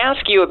bit and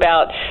ask you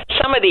about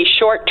some of these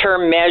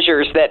short-term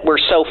measures that we're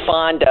so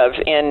fond of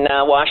in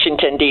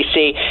Washington,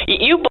 D.C.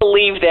 You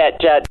believe that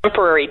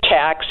temporary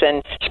tax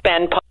and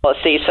spend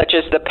policies, such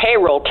as the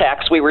payroll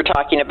tax we were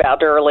talking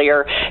about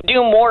earlier,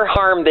 do more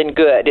harm than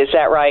good. Is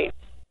that right?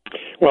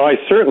 Well, I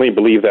certainly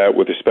believe that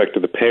with respect to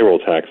the payroll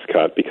tax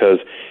cut, because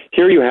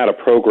here you had a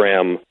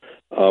program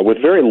with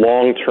very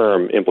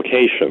long-term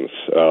implications,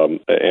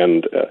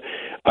 and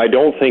I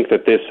don't think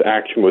that this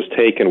action was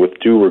taken with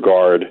due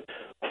regard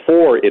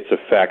for its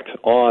effect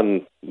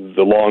on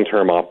the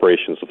long-term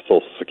operations of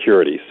Social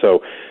Security.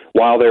 So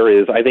while there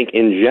is, I think,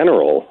 in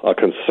general, a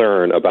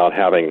concern about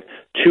having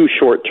too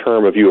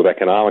short-term a view of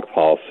economic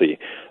policy,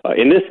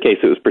 in this case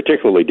it was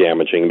particularly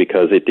damaging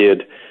because it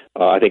did,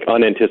 I think,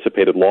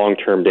 unanticipated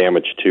long-term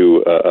damage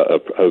to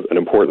an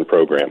important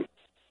program.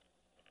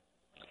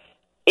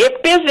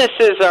 If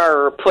businesses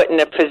are put in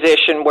a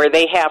position where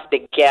they have to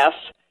guess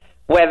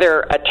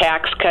whether a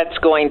tax cut's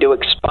going to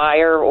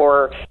expire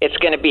or it's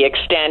going to be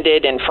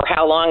extended and for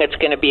how long it's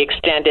going to be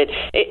extended,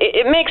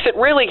 it makes it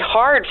really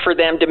hard for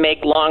them to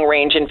make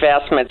long-range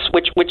investments,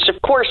 which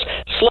of course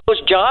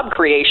slows job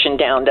creation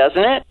down,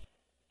 doesn't it?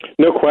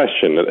 No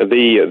question.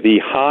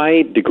 The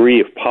high degree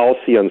of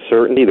policy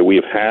uncertainty that we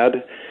have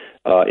had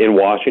in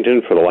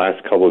Washington for the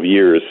last couple of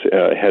years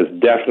has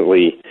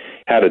definitely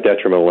had a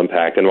detrimental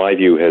impact, in my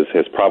view,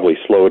 has probably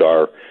slowed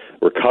our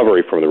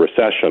recovery from the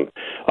recession.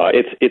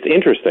 It's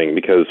interesting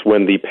because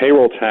when the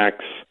payroll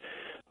tax,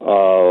 I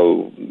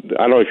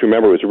don't know if you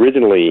remember, it was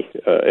originally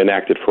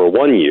enacted for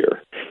 1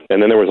 year,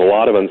 and then there was a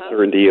lot of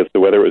uncertainty as to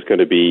whether it was going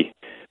to be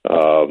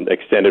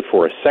extended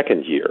for a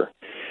second year.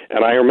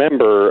 And I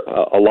remember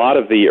a lot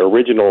of the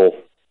original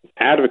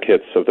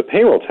advocates of the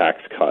payroll tax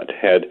cut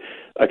had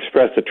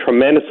expressed a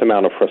tremendous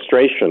amount of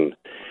frustration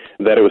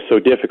that it was so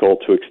difficult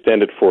to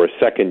extend it for a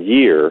second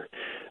year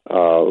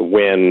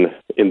when,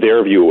 in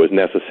their view, it was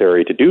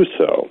necessary to do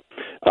so.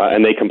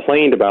 And they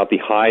complained about the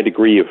high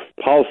degree of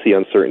policy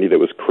uncertainty that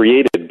was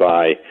created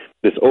by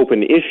this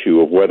open issue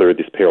of whether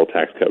this payroll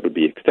tax cut would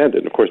be extended.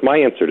 And of course, my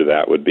answer to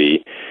that would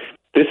be,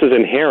 this is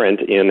inherent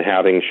in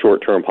having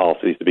short-term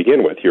policies to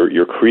begin with.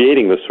 You're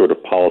creating this sort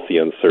of policy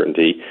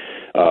uncertainty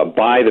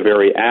by the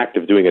very act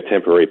of doing a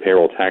temporary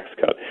payroll tax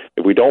cut.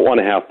 If we don't want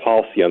to have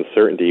policy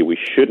uncertainty, we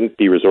shouldn't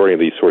be resorting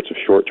to these sorts of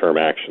short-term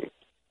actions.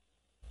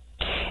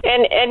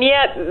 And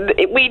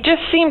yet, we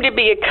just seem to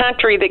be a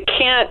country that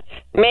can't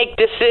make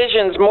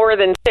decisions more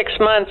than 6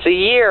 months a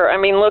year. I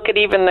mean, look at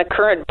even the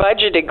current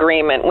budget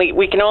agreement.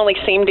 We can only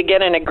seem to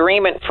get an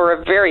agreement for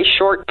a very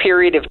short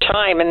period of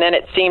time, and then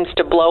it seems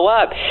to blow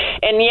up.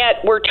 And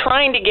yet, we're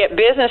trying to get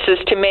businesses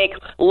to make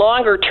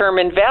longer-term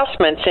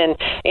investments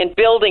in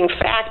building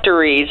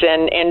factories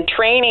and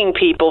training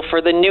people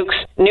for the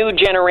new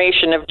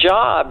generation of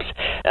jobs.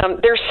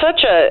 There's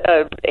such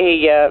a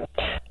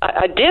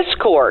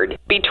discord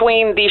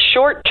between the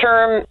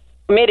short-term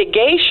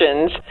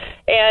mitigations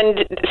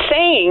and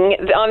saying,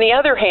 on the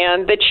other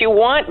hand, that you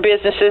want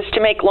businesses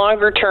to make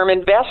longer-term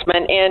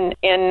investment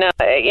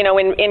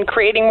in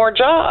creating more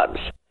jobs.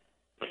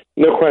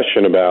 No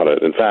question about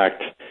it. In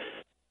fact,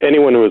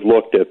 anyone who has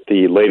looked at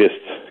the latest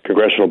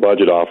Congressional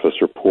Budget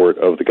Office report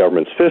of the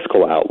government's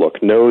fiscal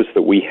outlook knows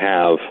that we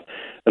have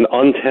an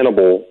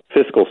untenable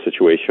fiscal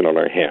situation on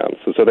our hands.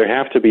 And so there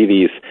have to be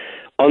these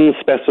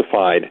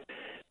unspecified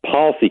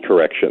policy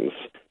corrections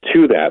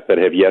to that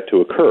have yet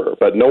to occur,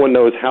 but no one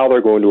knows how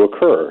they're going to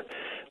occur.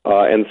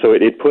 And so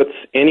it puts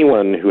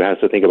anyone who has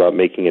to think about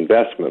making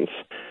investments,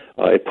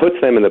 it puts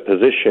them in the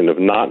position of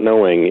not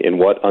knowing in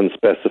what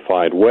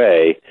unspecified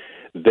way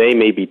they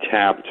may be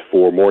tapped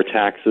for more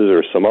taxes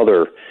or some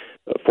other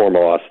form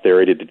of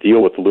austerity to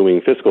deal with the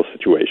looming fiscal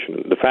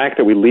situation. The fact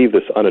that we leave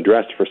this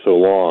unaddressed for so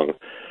long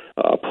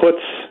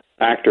puts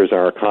actors in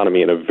our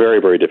economy in a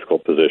very, very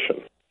difficult position.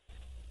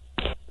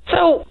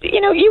 So,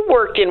 you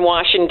worked in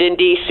Washington,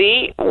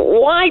 D.C.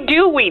 Why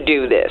do we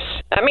do this?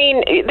 I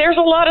mean, there's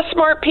a lot of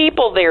smart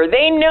people there.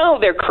 They know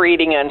they're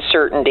creating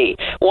uncertainty.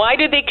 Why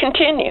do they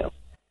continue?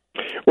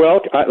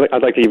 Well,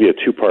 I'd like to give you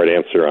a two-part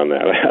answer on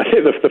that.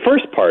 The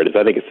first part is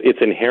I think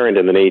it's inherent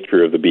in the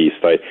nature of the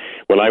beast.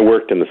 When I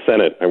worked in the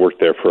Senate, I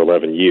worked there for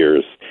 11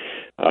 years.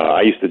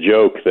 I used to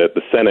joke that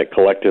the Senate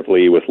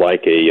collectively was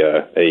like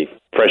a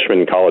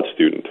freshman college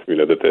student,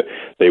 that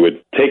they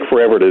would take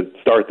forever to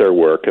start their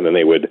work, and then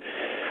they would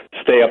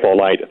stay up all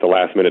night at the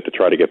last minute to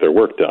try to get their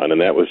work done. And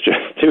it was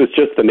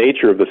just the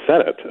nature of the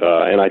Senate.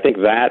 And I think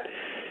that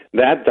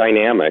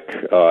dynamic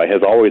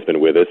has always been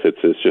with us.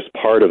 It's just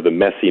part of the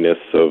messiness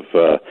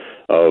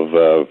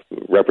of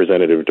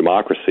representative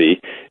democracy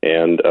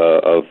and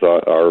of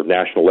our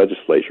national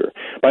legislature.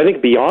 But I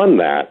think beyond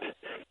that,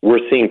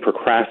 we're seeing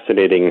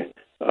procrastinating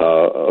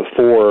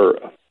for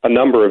a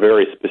number of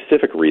very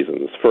specific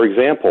reasons. For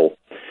example,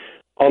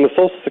 on the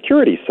Social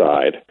Security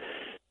side,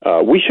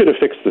 we should have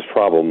fixed this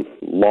problem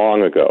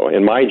long ago.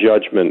 In my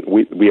judgment,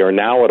 we are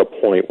now at a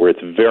point where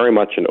it's very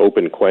much an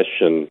open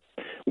question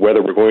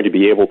whether we're going to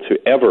be able to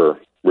ever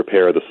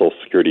repair the Social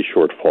Security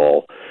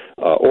shortfall,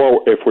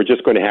 or if we're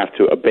just going to have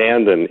to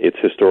abandon its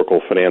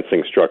historical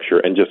financing structure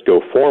and just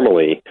go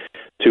formally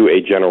to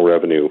a general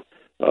revenue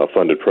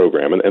funded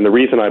program. And the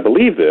reason I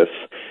believe this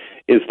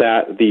is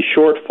that the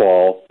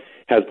shortfall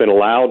has been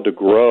allowed to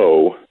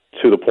grow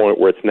to the point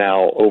where it's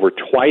now over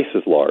twice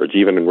as large,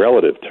 even in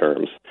relative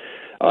terms,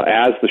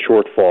 as the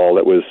shortfall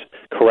that was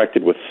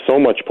corrected with so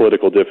much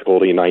political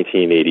difficulty in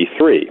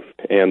 1983.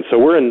 And so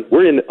we're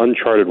in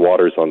uncharted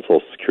waters on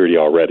Social Security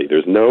already.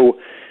 There's no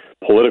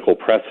political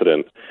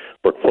precedent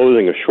for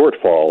closing a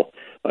shortfall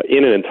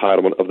in an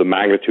entitlement of the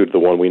magnitude of the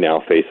one we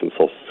now face in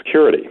Social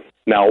Security.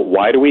 Now,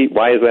 why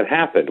has that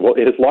happened? Well,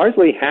 it has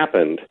largely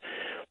happened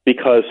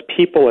because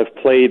people have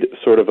played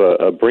sort of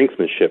a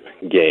brinksmanship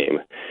game.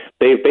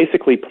 They've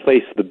basically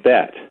placed the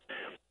bet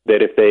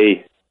that if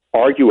they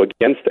argue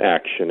against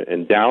action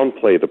and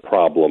downplay the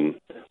problem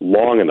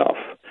long enough,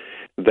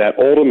 that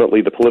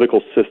ultimately the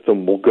political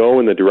system will go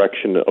in the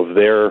direction of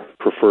their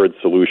preferred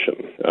solution.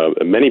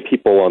 Many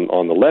people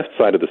on the left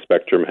side of the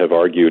spectrum have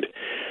argued,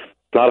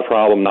 not a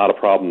problem, not a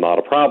problem, not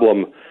a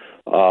problem,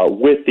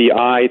 with the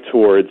eye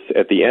towards,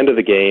 at the end of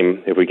the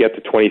game, if we get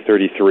to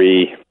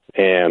 2033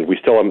 and we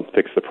still haven't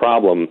fixed the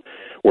problem,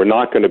 we're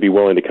not going to be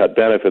willing to cut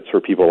benefits for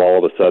people all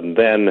of a sudden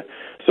then,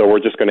 so we're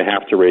just going to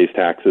have to raise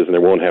taxes and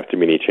there won't have to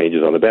be any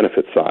changes on the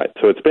benefit side.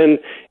 So it's been,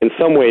 in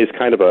some ways,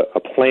 kind of a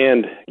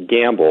planned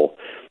gamble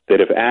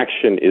that if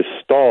action is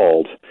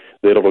stalled,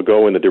 that it will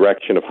go in the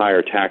direction of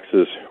higher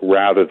taxes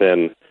rather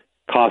than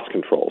cost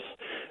controls.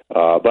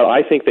 But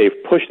I think they've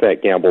pushed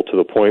that gamble to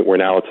the point where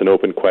now it's an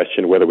open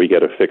question whether we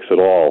get a fix at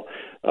all.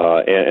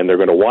 And they're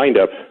going to wind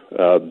up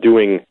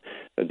doing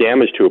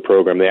damage to a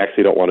program they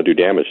actually don't want to do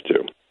damage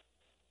to.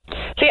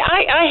 See,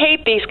 I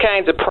hate these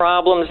kinds of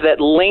problems that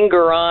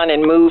linger on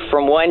and move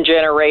from one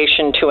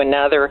generation to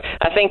another.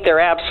 I think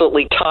they're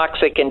absolutely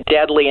toxic and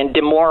deadly and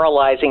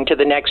demoralizing to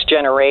the next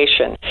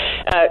generation.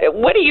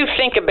 What do you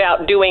think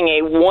about doing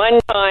a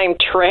one-time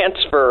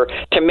transfer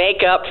to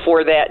make up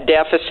for that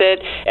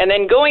deficit? And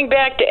then going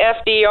back to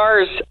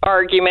FDR's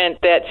argument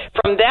that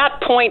from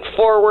that point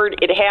forward,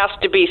 it has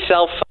to be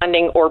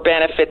self-funding or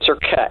benefits are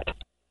cut.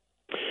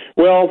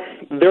 Well,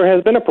 there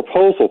has been a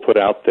proposal put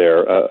out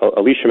there.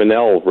 Alicia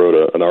Minnell wrote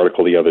an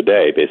article the other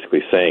day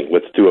basically saying,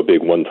 let's do a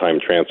big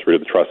one-time transfer to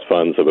the trust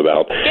funds of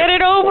about... Get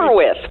it over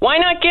with. Why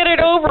not get it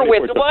over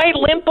with? Why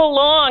limp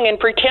along and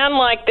pretend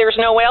like there's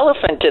no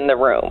elephant in the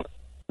room?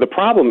 The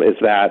problem is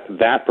that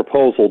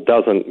proposal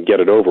doesn't get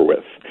it over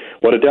with.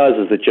 What it does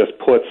is it just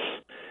puts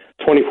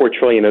 $24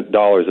 trillion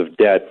of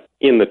debt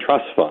in the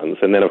trust funds.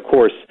 And then, of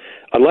course,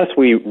 unless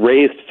we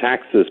raised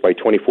taxes by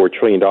 $24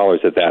 trillion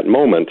at that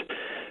moment...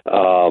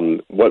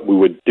 what we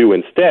would do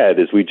instead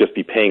is we'd just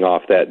be paying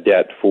off that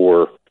debt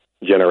for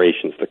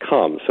generations to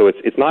come. So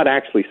it's not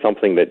actually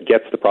something that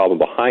gets the problem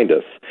behind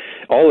us.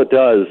 All it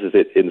does is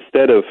it,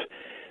 instead of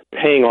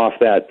paying off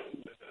the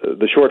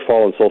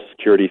shortfall in Social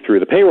Security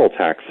through the payroll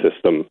tax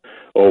system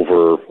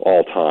over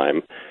all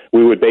time,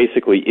 we would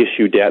basically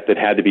issue debt that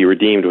had to be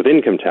redeemed with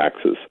income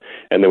taxes,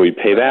 and then we'd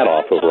pay that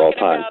off over all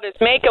time. Is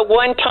make a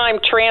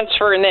one-time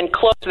transfer and then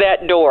close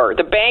that door.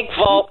 The bank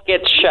vault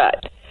gets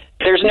shut.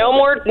 There's no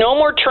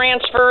more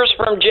transfers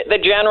from the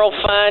general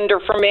fund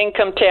or from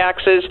income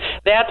taxes.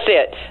 That's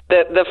it.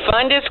 The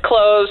fund is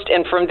closed,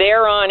 and from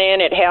there on in,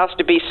 it has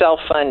to be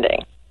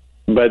self-funding.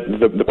 But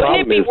the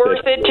problem is, wouldn't it be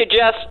worth it to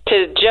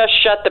just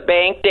shut the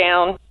bank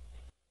down?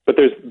 But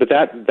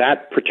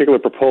that particular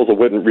proposal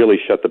wouldn't really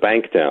shut the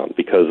bank down,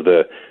 because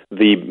the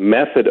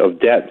method of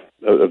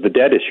the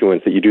debt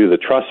issuance that you do to the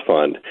trust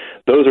fund,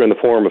 those are in the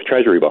form of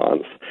treasury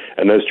bonds,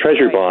 and those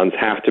treasury bonds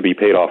have to be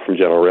paid off from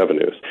general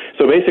revenues.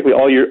 So basically,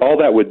 all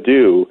that would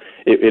do,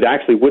 it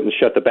actually wouldn't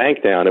shut the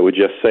bank down. It would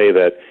just say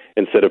that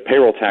instead of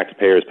payroll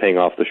taxpayers paying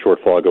off the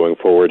shortfall going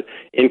forward,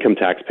 income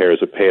taxpayers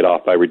would pay it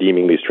off by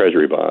redeeming these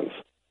treasury bonds.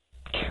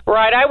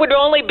 Right. I would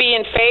only be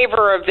in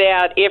favor of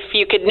that if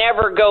you could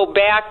never go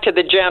back to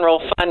the general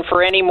fund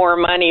for any more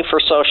money for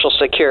Social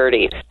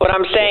Security. What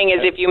I'm saying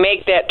is if you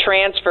make that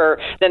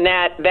transfer, then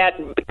that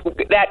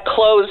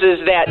closes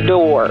that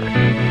door.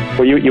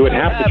 Well, you would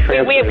have to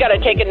transfer. We have got to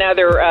take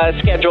another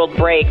scheduled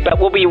break, but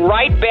we'll be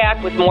right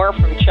back with more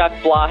from Chuck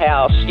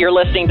Blahhouse. You're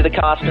listening to the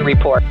Costa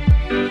Report.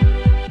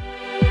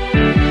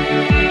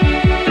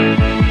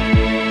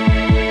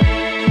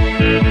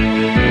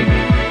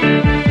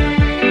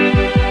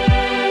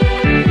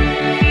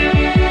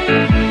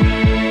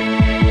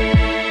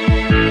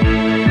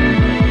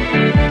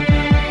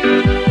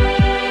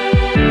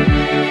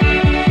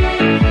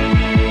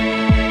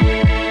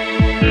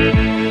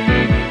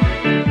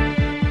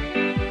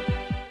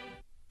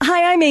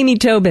 Hi, I'm Amy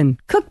Tobin,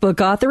 cookbook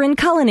author and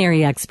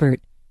culinary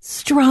expert.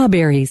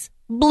 Strawberries,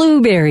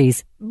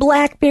 blueberries,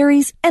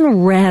 blackberries,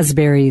 and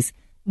raspberries.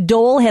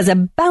 Dole has a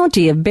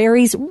bounty of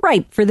berries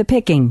ripe for the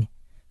picking.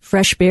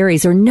 Fresh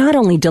berries are not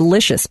only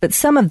delicious, but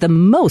some of the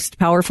most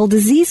powerful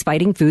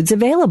disease-fighting foods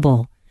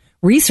available.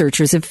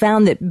 Researchers have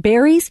found that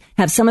berries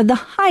have some of the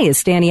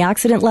highest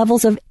antioxidant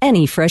levels of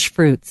any fresh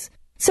fruits.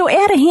 So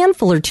add a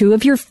handful or two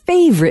of your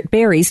favorite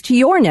berries to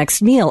your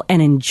next meal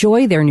and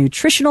enjoy their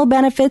nutritional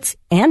benefits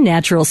and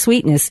natural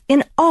sweetness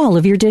in all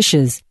of your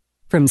dishes,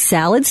 from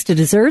salads to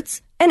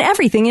desserts and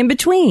everything in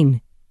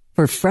between.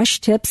 For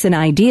fresh tips and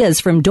ideas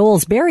from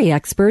Dole's berry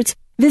experts,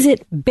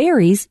 visit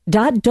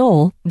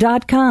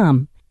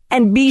berries.dole.com.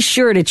 And be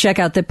sure to check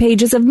out the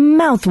pages of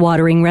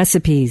mouth-watering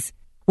recipes.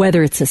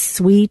 Whether it's a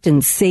sweet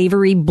and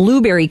savory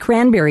blueberry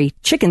cranberry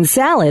chicken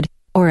salad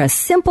or a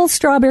simple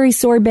strawberry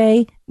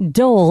sorbet,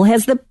 Dole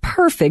has the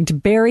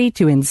perfect berry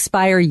to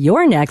inspire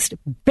your next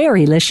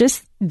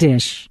berrylicious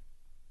dish.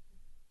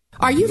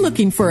 Are you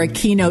looking for a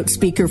keynote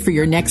speaker for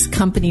your next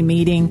company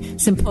meeting,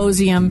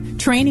 symposium,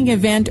 training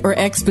event, or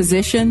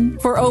exposition?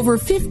 For over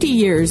 50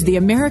 years, the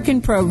American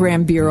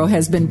Program Bureau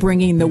has been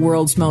bringing the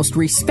world's most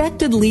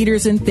respected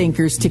leaders and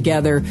thinkers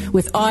together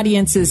with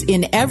audiences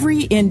in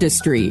every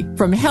industry,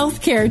 from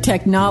healthcare,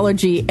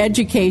 technology,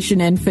 education,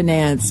 and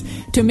finance,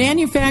 to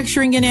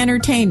manufacturing and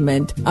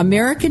entertainment.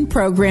 American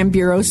Program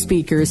Bureau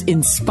speakers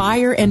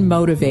inspire and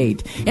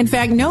motivate. In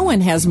fact, no one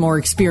has more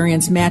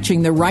experience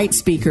matching the right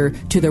speaker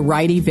to the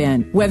right event.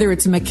 Whether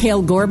it's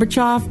Mikhail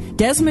Gorbachev,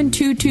 Desmond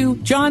Tutu,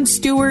 Jon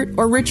Stewart,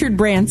 or Richard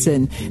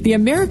Branson, the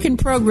American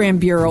Program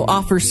Bureau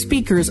offers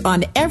speakers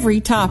on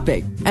every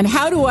topic. And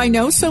how do I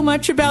know so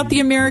much about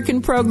the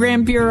American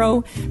Program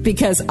Bureau?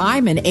 Because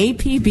I'm an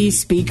APB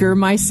speaker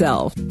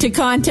myself. To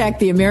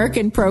contact the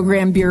American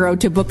Program Bureau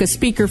to book a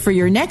speaker for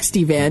your next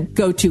event,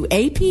 go to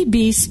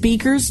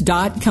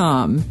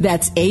apbspeakers.com.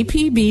 That's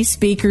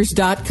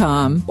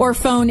apbspeakers.com or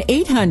phone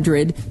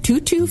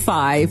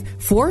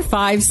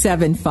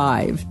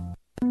 800-225-4575.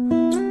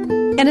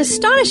 An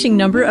astonishing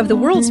number of the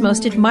world's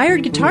most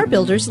admired guitar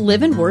builders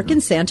live and work in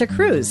Santa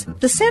Cruz.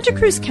 The Santa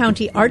Cruz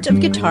County Art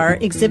of Guitar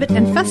Exhibit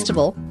and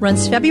Festival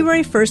runs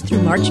February 1st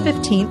through March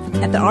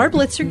 15th at the R.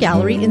 Blitzer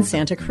Gallery in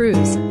Santa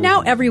Cruz.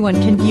 Now everyone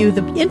can view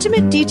the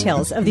intimate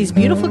details of these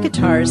beautiful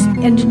guitars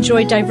and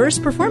enjoy diverse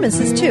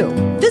performances too.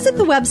 Visit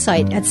the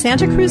website at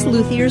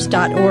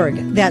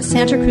santacruzluthiers.org. That's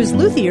Santa Cruz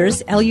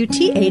Luthiers,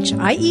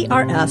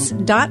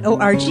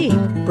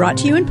 LUTHIERS.org. Brought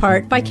to you in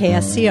part by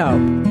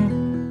KSCO.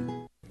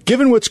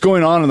 Given what's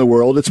going on in the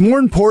world, it's more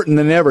important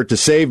than ever to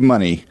save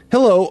money.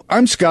 Hello,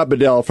 I'm Scott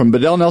Bedell from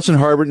Bedell Nelson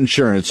Harbert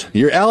Insurance,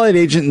 your allied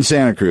agent in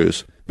Santa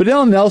Cruz.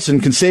 Bedell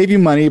Nelson can save you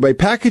money by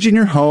packaging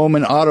your home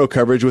and auto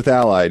coverage with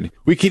Allied.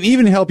 We can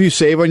even help you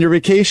save on your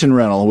vacation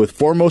rental with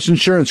Foremost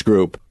Insurance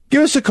Group.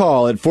 Give us a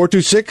call at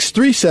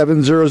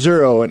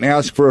 426-3700 and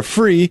ask for a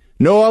free,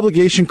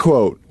 no-obligation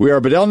quote. We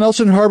are Bedell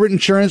Nelson Harbert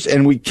Insurance,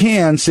 and we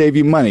can save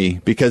you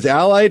money because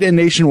Allied and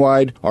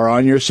Nationwide are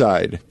on your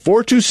side.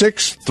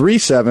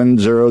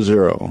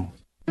 426-3700.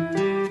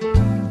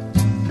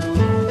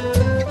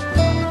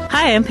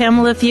 Hi, I'm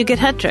Pamela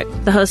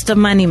Fugit-Hetrick, the host of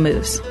Money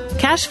Moves.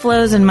 Cash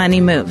flows and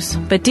money moves,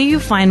 but do you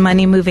find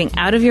money moving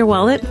out of your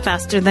wallet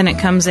faster than it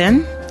comes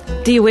in?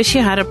 Do you wish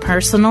you had a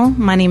personal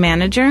money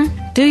manager?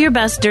 Do your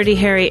best Dirty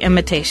Harry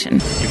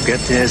imitation. You've got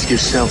to ask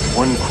yourself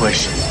one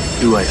question.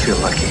 Do I feel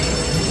lucky?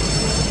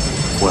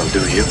 Well, do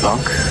you,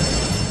 punk?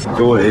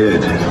 Go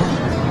ahead.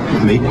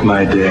 Make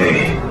my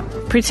day.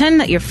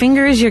 Pretend that your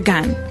finger is your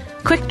gun.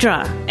 Quick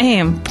draw,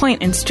 aim,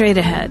 point, and straight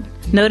ahead.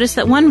 Notice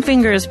that one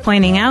finger is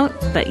pointing out,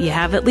 but you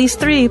have at least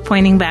 3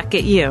 pointing back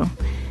at you.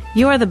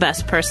 You're the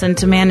best person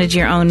to manage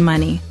your own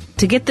money.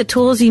 To get the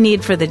tools you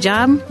need for the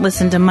job,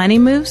 listen to Money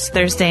Moves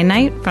Thursday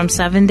night from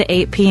 7 to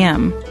 8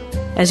 p.m.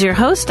 As your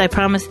host, I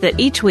promise that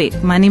each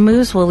week, Money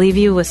Moves will leave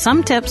you with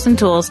some tips and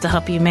tools to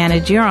help you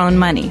manage your own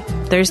money.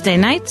 Thursday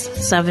nights,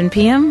 7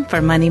 p.m.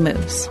 for Money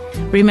Moves.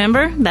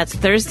 Remember, that's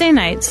Thursday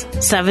nights,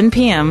 7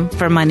 p.m.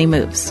 for Money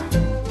Moves.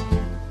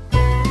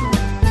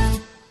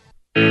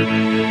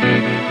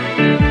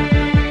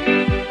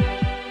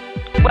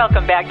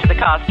 Welcome back to the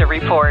Costa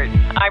Report.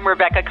 I'm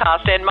Rebecca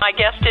Costa, and my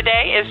guest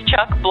today is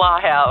Chuck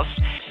Blahhouse.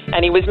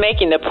 And he was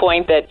making the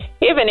point that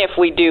even if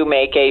we do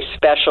make a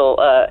special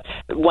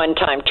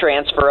one-time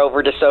transfer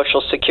over to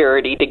Social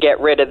Security to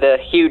get rid of the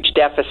huge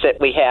deficit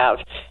we have,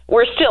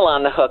 we're still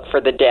on the hook for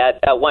the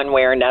debt one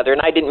way or another.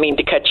 And I didn't mean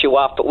to cut you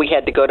off, but we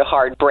had to go to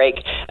hard break.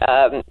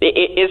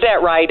 Is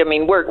that right? I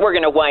mean, we're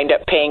going to wind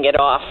up paying it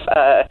off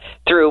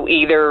through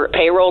either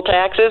payroll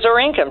taxes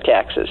or income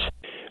taxes.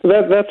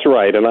 That's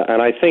right, and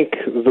I think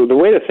the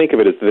way to think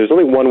of it is there's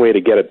only one way to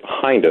get it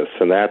behind us,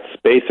 and that's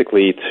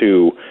basically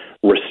to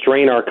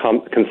restrain our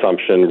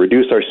consumption,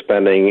 reduce our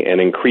spending, and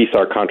increase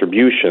our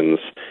contributions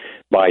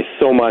by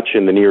so much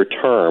in the near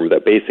term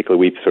that basically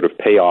we sort of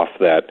pay off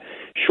that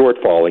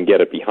shortfall and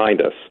get it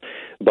behind us.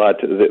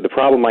 But the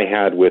problem I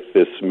had with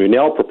this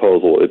Munell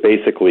proposal, it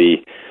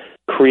basically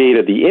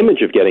created the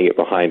image of getting it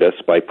behind us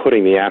by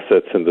putting the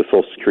assets in the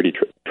Social Security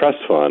Trust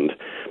Fund,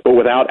 but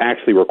without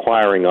actually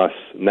requiring us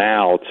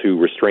now to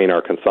restrain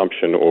our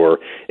consumption or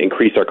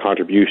increase our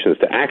contributions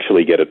to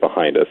actually get it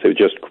behind us. It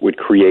just would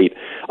create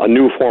a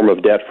new form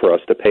of debt for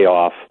us to pay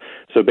off.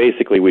 So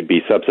basically we'd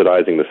be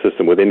subsidizing the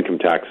system with income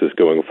taxes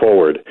going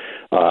forward.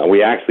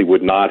 We actually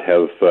would not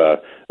have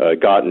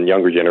gotten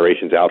younger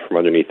generations out from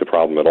underneath the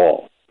problem at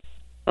all.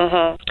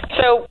 Mm-hmm.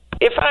 So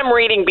if I'm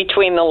reading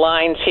between the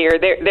lines here,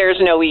 there's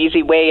no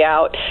easy way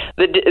out.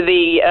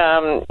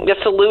 The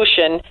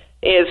solution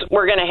is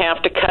we're going to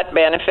have to cut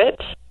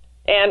benefits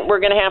and we're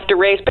going to have to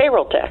raise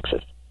payroll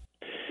taxes.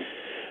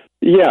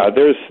 Yeah,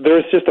 there's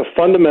just a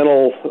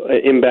fundamental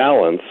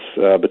imbalance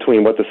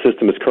between what the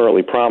system is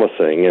currently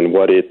promising and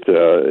what it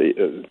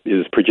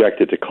is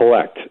projected to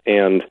collect.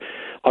 And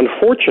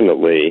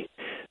unfortunately,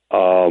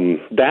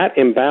 that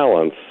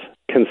imbalance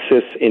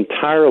consists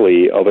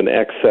entirely of an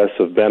excess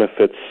of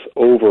benefits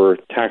over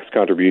tax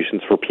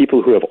contributions for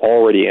people who have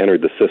already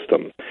entered the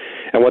system.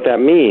 And what that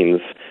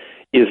means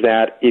is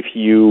that if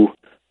you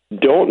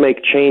don't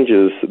make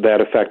changes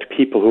that affect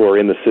people who are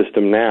in the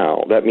system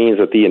now, that means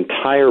that the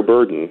entire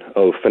burden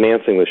of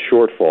financing the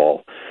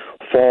shortfall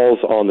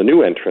falls on the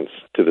new entrants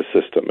to the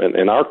system.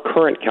 And our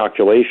current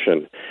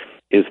calculation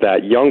is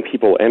that young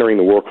people entering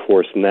the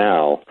workforce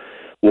now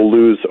will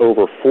lose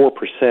over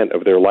 4%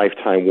 of their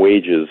lifetime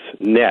wages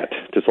net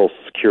to Social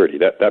Security.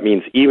 That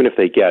means even if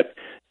they get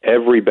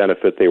every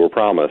benefit they were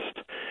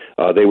promised,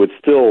 they would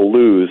still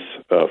lose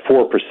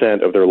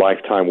 4% of their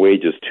lifetime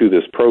wages to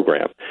this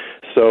program.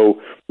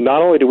 So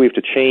not only do we have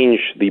to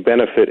change the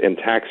benefit and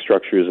tax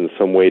structures in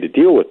some way to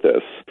deal with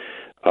this,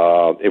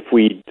 if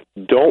we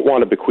don't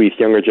want to bequeath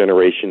younger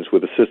generations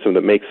with a system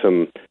that makes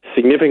them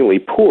significantly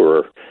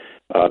poorer,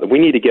 we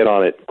need to get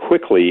on it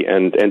quickly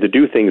and to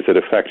do things that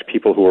affect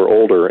people who are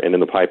older and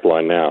in the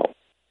pipeline now.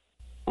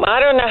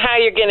 I don't know how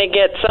you're going to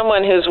get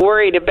someone who's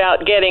worried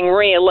about getting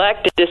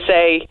reelected to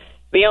say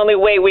the only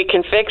way we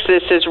can fix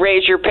this is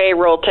raise your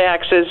payroll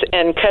taxes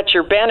and cut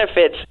your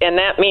benefits, and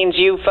that means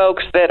you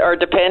folks that are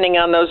depending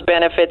on those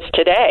benefits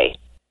today.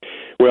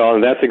 Well,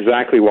 and that's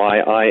exactly why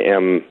I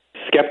am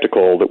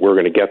skeptical that we're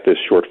going to get this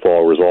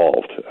shortfall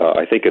resolved.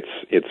 I think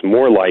it's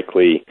more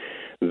likely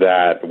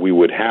that we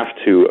would have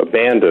to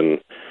abandon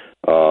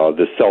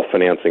the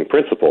self-financing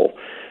principle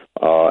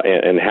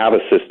and have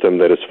a system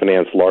that is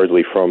financed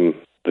largely from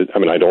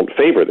I don't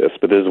favor this,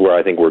 but this is where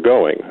I think we're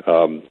going.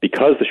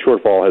 Because the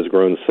shortfall has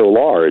grown so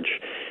large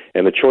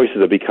and the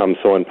choices have become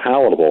so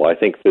unpalatable, I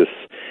think the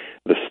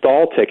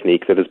stall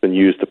technique that has been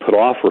used to put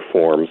off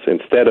reforms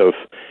instead of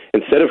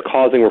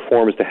causing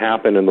reforms to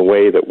happen in the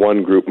way that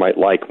one group might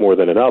like more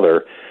than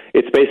another,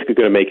 it's basically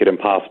going to make it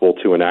impossible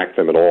to enact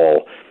them at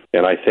all.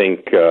 And I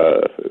think,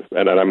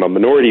 and I'm a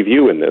minority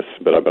view in this,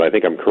 but I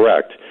think I'm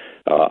correct.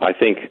 I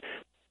think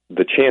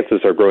the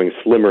chances are growing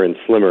slimmer and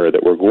slimmer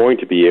that we're going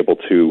to be able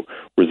to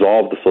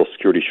resolve the Social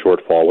Security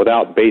shortfall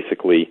without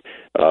basically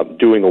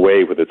doing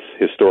away with its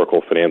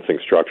historical financing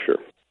structure.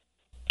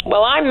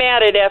 Well, I'm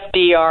mad at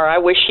FDR. I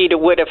wish he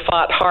would have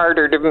fought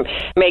harder to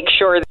make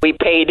sure that we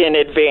paid in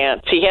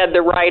advance. He had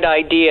the right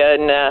idea,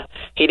 and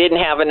he didn't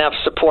have enough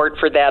support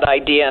for that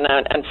idea, and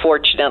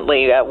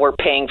unfortunately, we're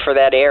paying for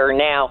that error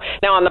now.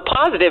 Now, on the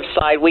positive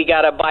side, we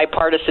got a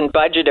bipartisan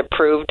budget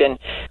approved, and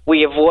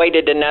we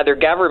avoided another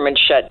government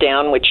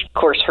shutdown, which, of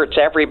course, hurts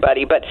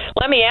everybody. But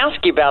let me ask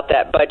you about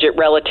that budget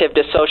relative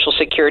to Social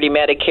Security,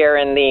 Medicare,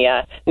 and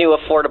the new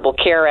Affordable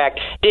Care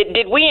Act.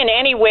 Did we in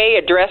any way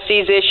address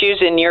these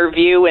issues, in your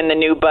view, in the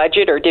new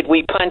budget, or did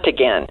we punt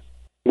again?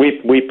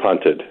 We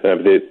punted.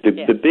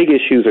 The big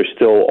issues are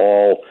still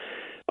all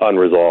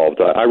unresolved.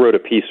 I wrote a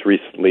piece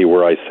recently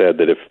where I said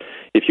that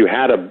if you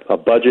had a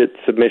budget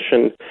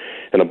submission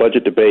and a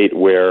budget debate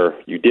where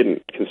you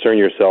didn't concern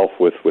yourself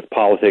with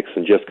politics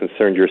and just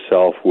concerned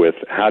yourself with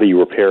how do you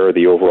repair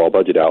the overall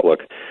budget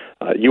outlook,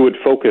 you would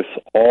focus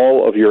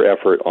all of your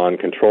effort on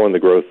controlling the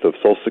growth of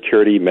Social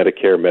Security,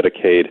 Medicare,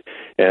 Medicaid,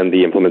 and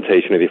the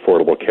implementation of the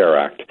Affordable Care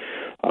Act.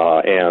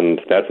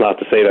 And that's not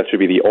to say that should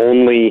be the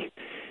only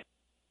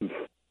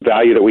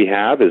value that we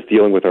have is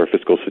dealing with our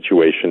fiscal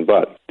situation,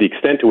 but the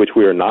extent to which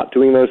we are not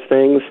doing those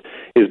things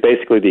is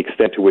basically the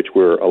extent to which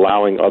we're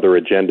allowing other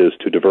agendas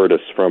to divert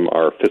us from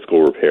our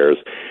fiscal repairs,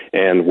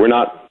 and we're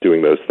not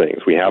doing those things.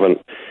 We haven't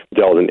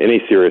dealt in any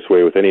serious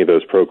way with any of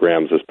those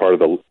programs as part of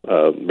the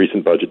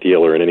recent budget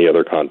deal or in any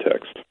other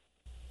context.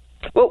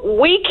 Well,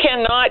 we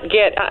cannot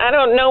get, I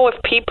don't know if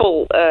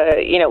people,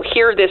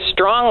 hear this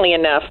strongly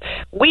enough.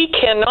 We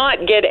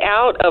cannot get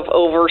out of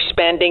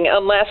overspending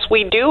unless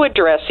we do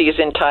address these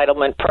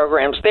entitlement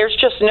programs. There's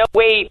just no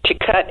way to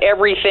cut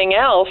everything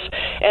else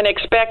and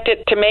expect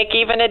it to make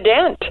even a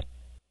dent.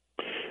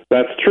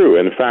 That's true.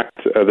 In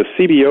fact, the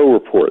CBO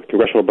report,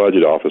 Congressional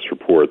Budget Office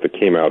report that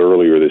came out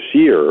earlier this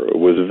year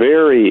was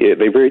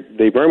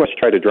they very much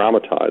tried to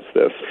dramatize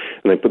this.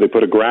 And they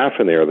put a graph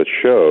in there that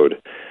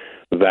showed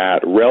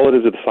that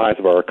relative to the size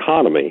of our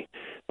economy,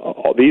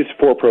 these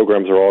four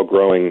programs are all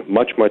growing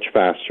much, much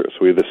faster. So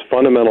we have this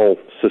fundamental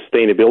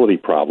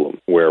sustainability problem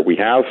where we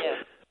have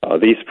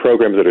these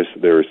programs that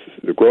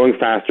are growing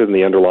faster than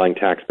the underlying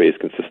tax base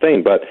can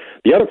sustain. But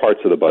the other parts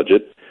of the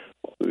budget,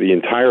 the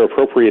entire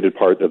appropriated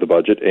part of the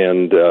budget,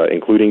 and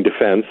including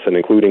defense and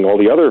including all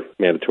the other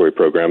mandatory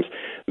programs,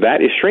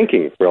 that is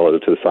shrinking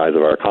relative to the size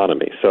of our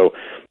economy. So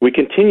we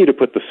continue to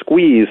put the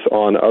squeeze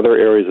on other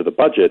areas of the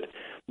budget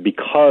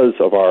because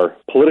of our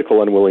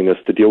political unwillingness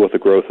to deal with the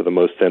growth of the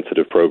most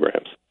sensitive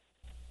programs.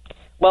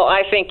 Well,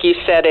 I think you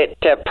said it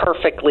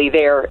perfectly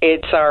there.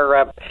 It's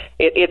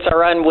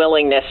our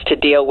unwillingness to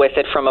deal with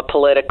it from a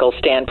political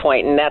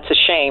standpoint, and that's a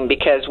shame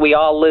because we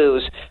all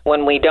lose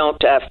when we don't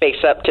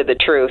face up to the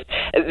truth.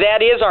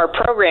 That is our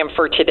program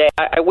for today.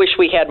 I wish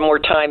we had more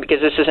time because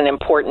this is an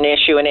important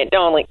issue, and it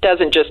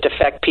doesn't just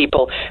affect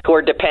people who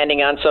are depending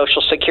on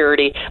Social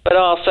Security, but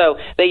also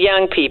the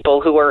young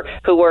people who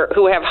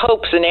have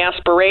hopes and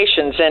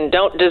aspirations and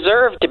don't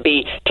deserve to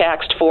be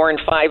taxed 4% and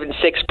 5% and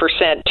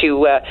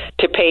 6%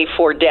 to pay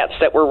for debts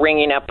that we're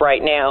ringing up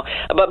right now.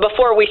 But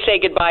before we say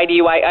goodbye to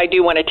you, I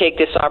do want to take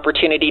this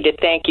opportunity to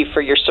thank you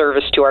for your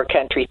service to our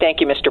country. Thank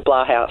you, Mr.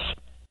 Blauhaus.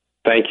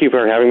 Thank you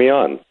for having me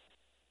on.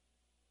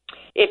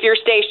 If your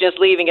station is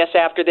leaving us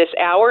after this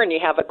hour and you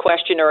have a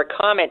question or a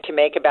comment to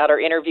make about our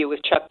interview with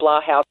Chuck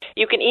Blauhaus,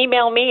 you can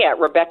email me at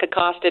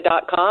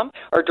RebeccaCosta.com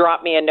or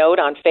drop me a note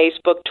on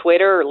Facebook,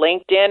 Twitter, or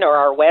LinkedIn, or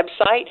our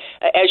website.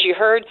 As you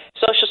heard,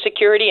 Social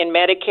Security and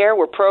Medicare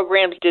were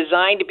programs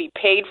designed to be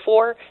paid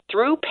for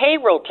through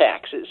payroll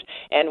taxes,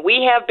 and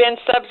we have been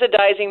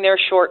subsidizing their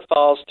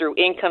shortfalls through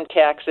income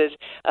taxes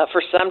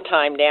for some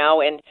time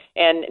now, and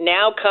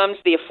now comes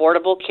the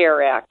Affordable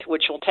Care Act,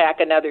 which will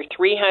tack another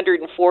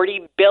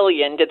 $340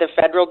 billion to the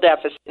federal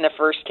deficit in the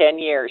first 10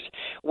 years.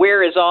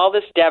 Where is all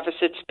this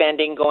deficit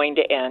spending going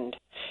to end?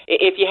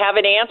 If you have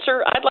an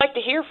answer, I'd like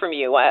to hear from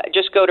you.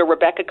 Just go to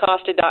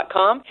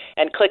RebeccaCosta.com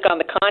and click on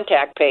the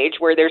contact page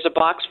where there's a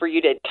box for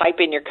you to type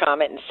in your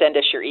comment and send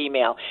us your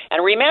email.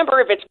 And remember,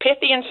 if it's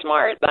pithy and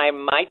smart, I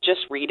might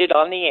just read it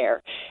on the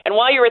air. And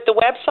while you're at the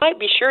website,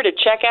 be sure to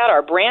check out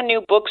our brand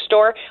new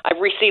bookstore.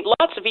 I've received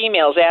lots of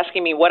emails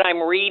asking me what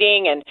I'm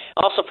reading, and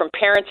also from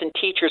parents and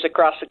teachers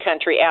across the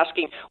country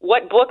asking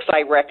what books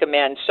I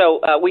recommend.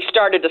 So we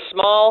started a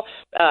small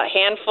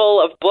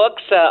handful of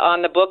books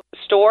on the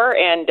bookstore,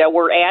 and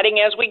we're adding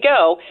as we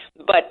go.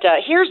 But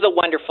here's the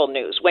wonderful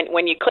news.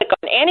 When you click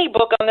on any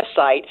book on the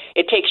site,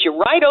 it takes you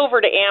right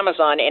over to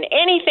Amazon, and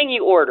anything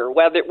you order,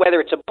 whether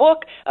it's a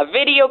book, a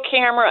video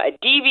camera,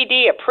 a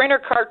DVD, a printer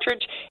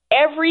cartridge,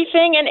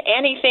 everything and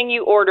anything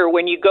you order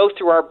when you go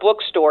through our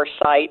bookstore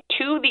site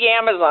to the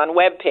Amazon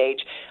webpage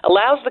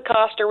allows the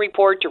Costa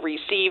Report to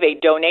receive a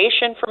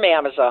donation from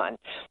Amazon.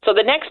 So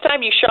the next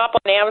time you shop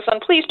on Amazon,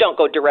 please don't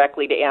go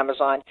directly to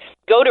Amazon.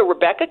 Go to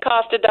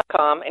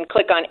RebeccaCosta.com and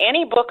click on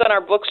any book on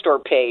our bookstore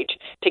page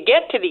to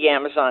get to the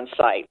Amazon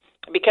site.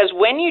 Because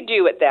when you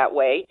do it that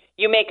way,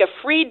 you make a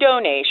free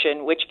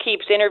donation, which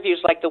keeps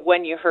interviews like the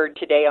one you heard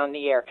today on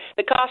the air.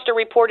 The Costa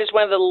Report is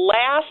one of the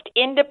last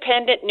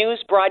independent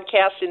news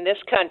broadcasts in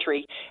this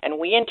country, and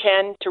we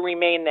intend to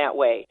remain that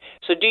way.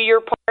 So do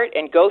your part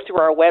and go through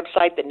our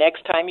website the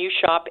next time you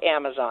shop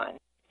Amazon.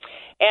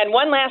 And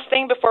one last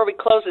thing before we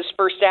close this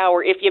first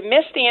hour. If you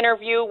missed the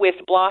interview with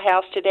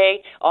Blauhaus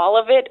today, all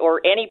of it or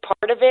any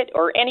part of it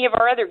or any of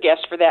our other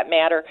guests for that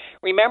matter,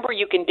 remember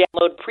you can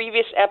download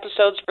previous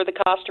episodes for the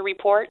Costa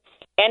Report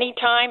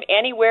anytime,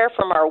 anywhere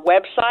from our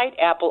website,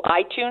 Apple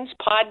iTunes,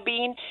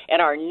 Podbean,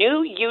 and our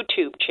new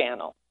YouTube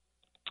channel.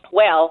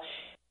 Well,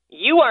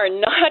 you are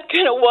not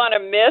going to want to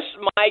miss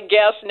my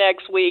guest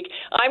next week.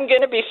 I'm going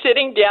to be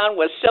sitting down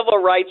with civil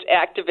rights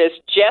activist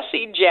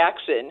Jesse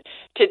Jackson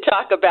to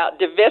talk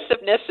about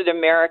divisiveness in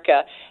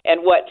America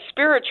and what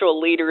spiritual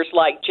leaders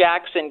like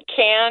Jackson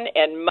can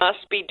and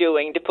must be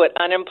doing to put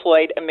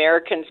unemployed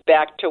Americans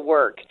back to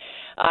work.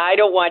 I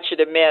don't want you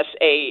to miss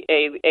a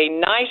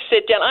nice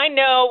sit down. I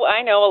know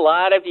a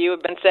lot of you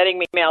have been sending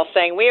me emails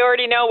saying we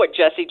already know what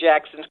Jesse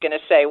Jackson's going to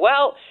say.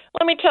 Well,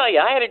 let me tell you,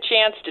 I had a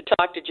chance to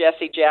talk to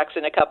Jesse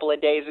Jackson a couple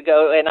of days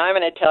ago, and I'm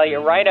going to tell you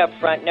right up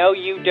front, no,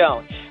 you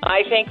don't.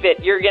 I think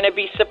that you're going to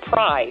be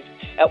surprised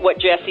at what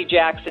Jesse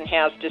Jackson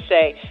has to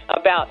say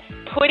about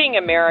putting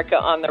America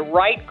on the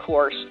right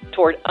course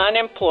toward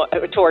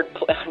employment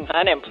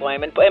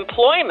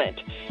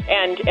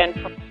and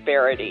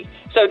prosperity.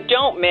 So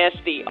don't miss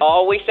the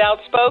always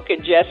outspoken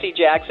Jesse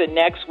Jackson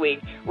next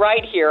week,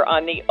 right here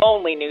on the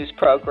only news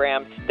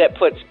program that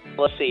puts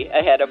policy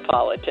ahead of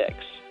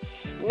politics.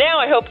 Now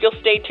I hope you'll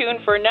stay tuned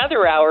for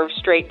another hour of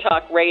Straight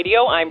Talk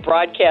Radio. I'm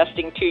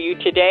broadcasting to you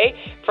today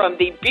from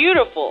the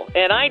beautiful,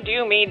 and I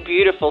do mean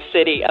beautiful,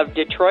 city of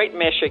Detroit,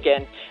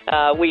 Michigan.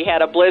 We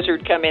had a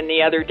blizzard come in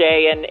the other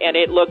day, and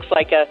it looks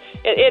like it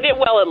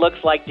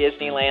looks like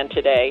Disneyland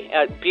today.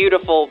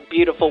 Beautiful,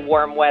 beautiful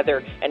warm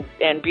weather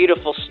and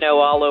beautiful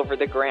snow all over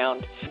the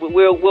ground.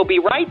 We'll be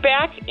right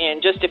back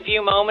in just a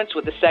few moments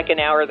with the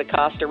second hour of the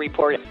Costa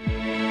Report.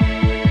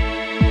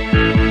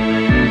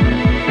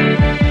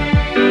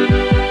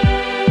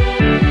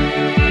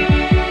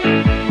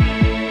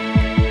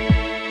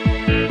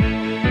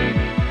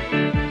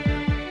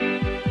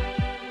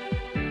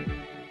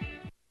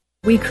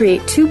 We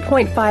create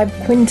 2.5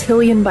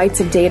 quintillion bytes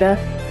of data,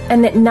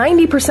 and that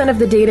 90% of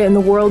the data in the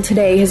world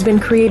today has been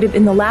created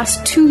in the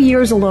last 2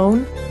 years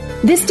alone.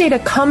 This data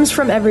comes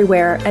from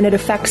everywhere, and it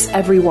affects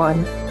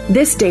everyone.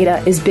 This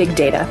data is big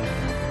data.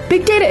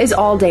 Big data is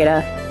all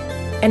data,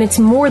 and it's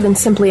more than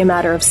simply a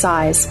matter of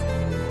size.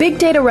 Big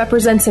data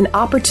represents an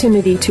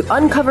opportunity to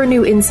uncover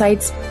new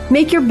insights,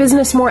 make your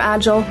business more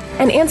agile,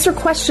 and answer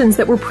questions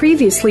that were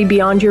previously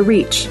beyond your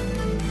reach.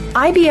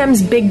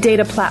 IBM's Big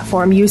Data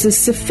platform uses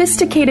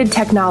sophisticated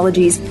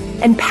technologies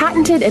and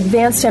patented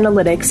advanced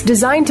analytics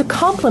designed to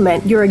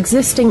complement your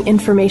existing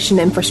information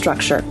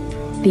infrastructure.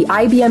 The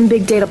IBM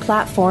Big Data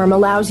platform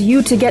allows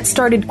you to get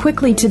started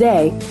quickly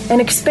today and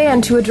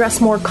expand to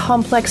address more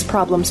complex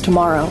problems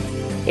tomorrow.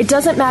 It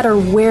doesn't matter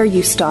where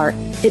you start,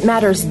 it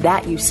matters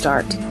that you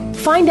start.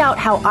 Find out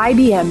how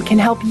IBM can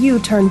help you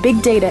turn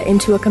big data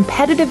into a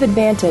competitive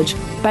advantage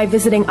by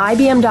visiting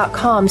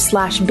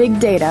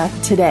ibm.com/bigdata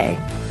today.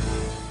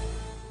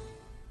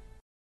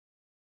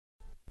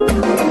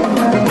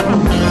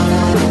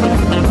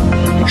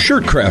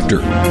 Shirt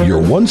Crafter, your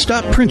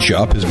one-stop print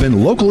shop, has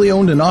been locally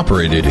owned and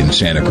operated in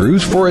Santa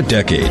Cruz for a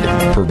decade,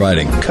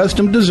 providing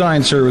custom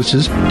design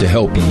services to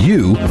help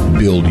you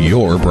build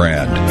your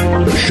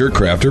brand. Shirt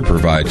Crafter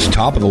provides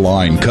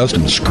top-of-the-line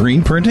custom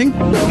screen printing,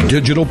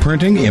 digital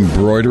printing,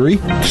 embroidery,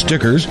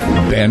 stickers,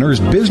 banners,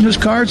 business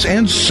cards,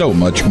 and so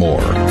much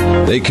more.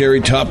 They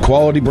carry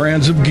top-quality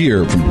brands of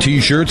gear from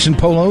T-shirts and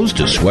polos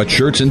to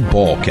sweatshirts and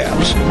ball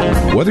caps.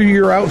 Whether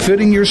you're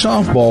outfitting your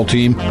softball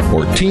team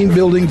or team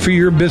building for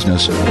your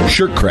business,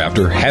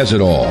 ShirtCrafter has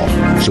it all.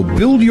 So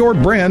build your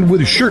brand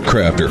with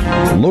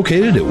ShirtCrafter,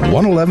 located at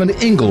 111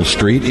 Ingle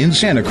Street in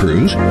Santa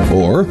Cruz,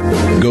 or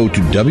go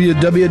to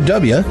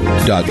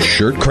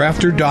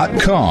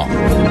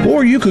www.shirtcrafter.com,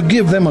 or you could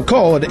give them a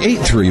call at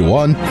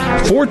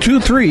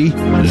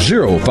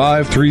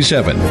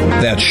 831-423-0537.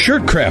 That's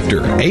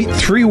ShirtCrafter,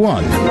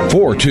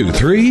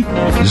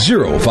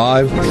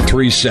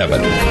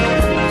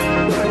 831-423-0537.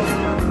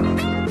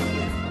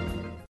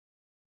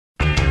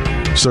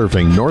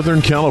 Serving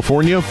Northern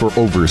California for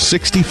over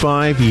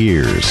 65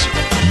 years.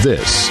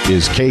 This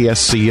is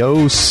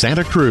KSCO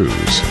Santa Cruz.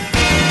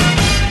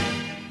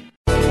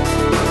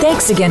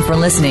 Thanks again for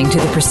listening to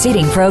the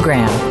preceding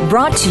program,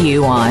 brought to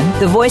you on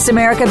the Voice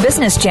America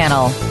Business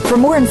Channel. For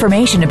more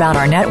information about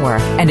our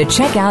network and to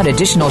check out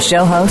additional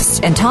show hosts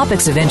and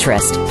topics of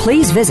interest,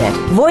 please visit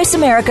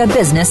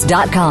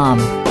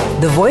voiceamericabusiness.com.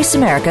 The Voice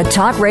America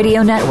Talk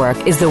Radio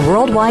Network is the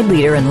worldwide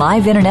leader in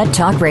live Internet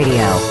talk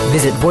radio.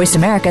 Visit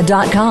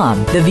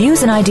voiceamerica.com. The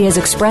views and ideas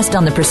expressed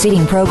on the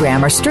preceding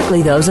program are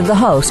strictly those of the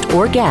host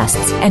or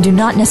guests and do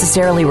not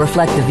necessarily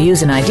reflect the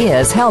views and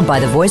ideas held by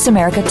the Voice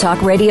America Talk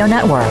Radio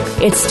Network,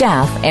 its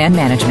staff, and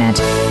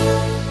management.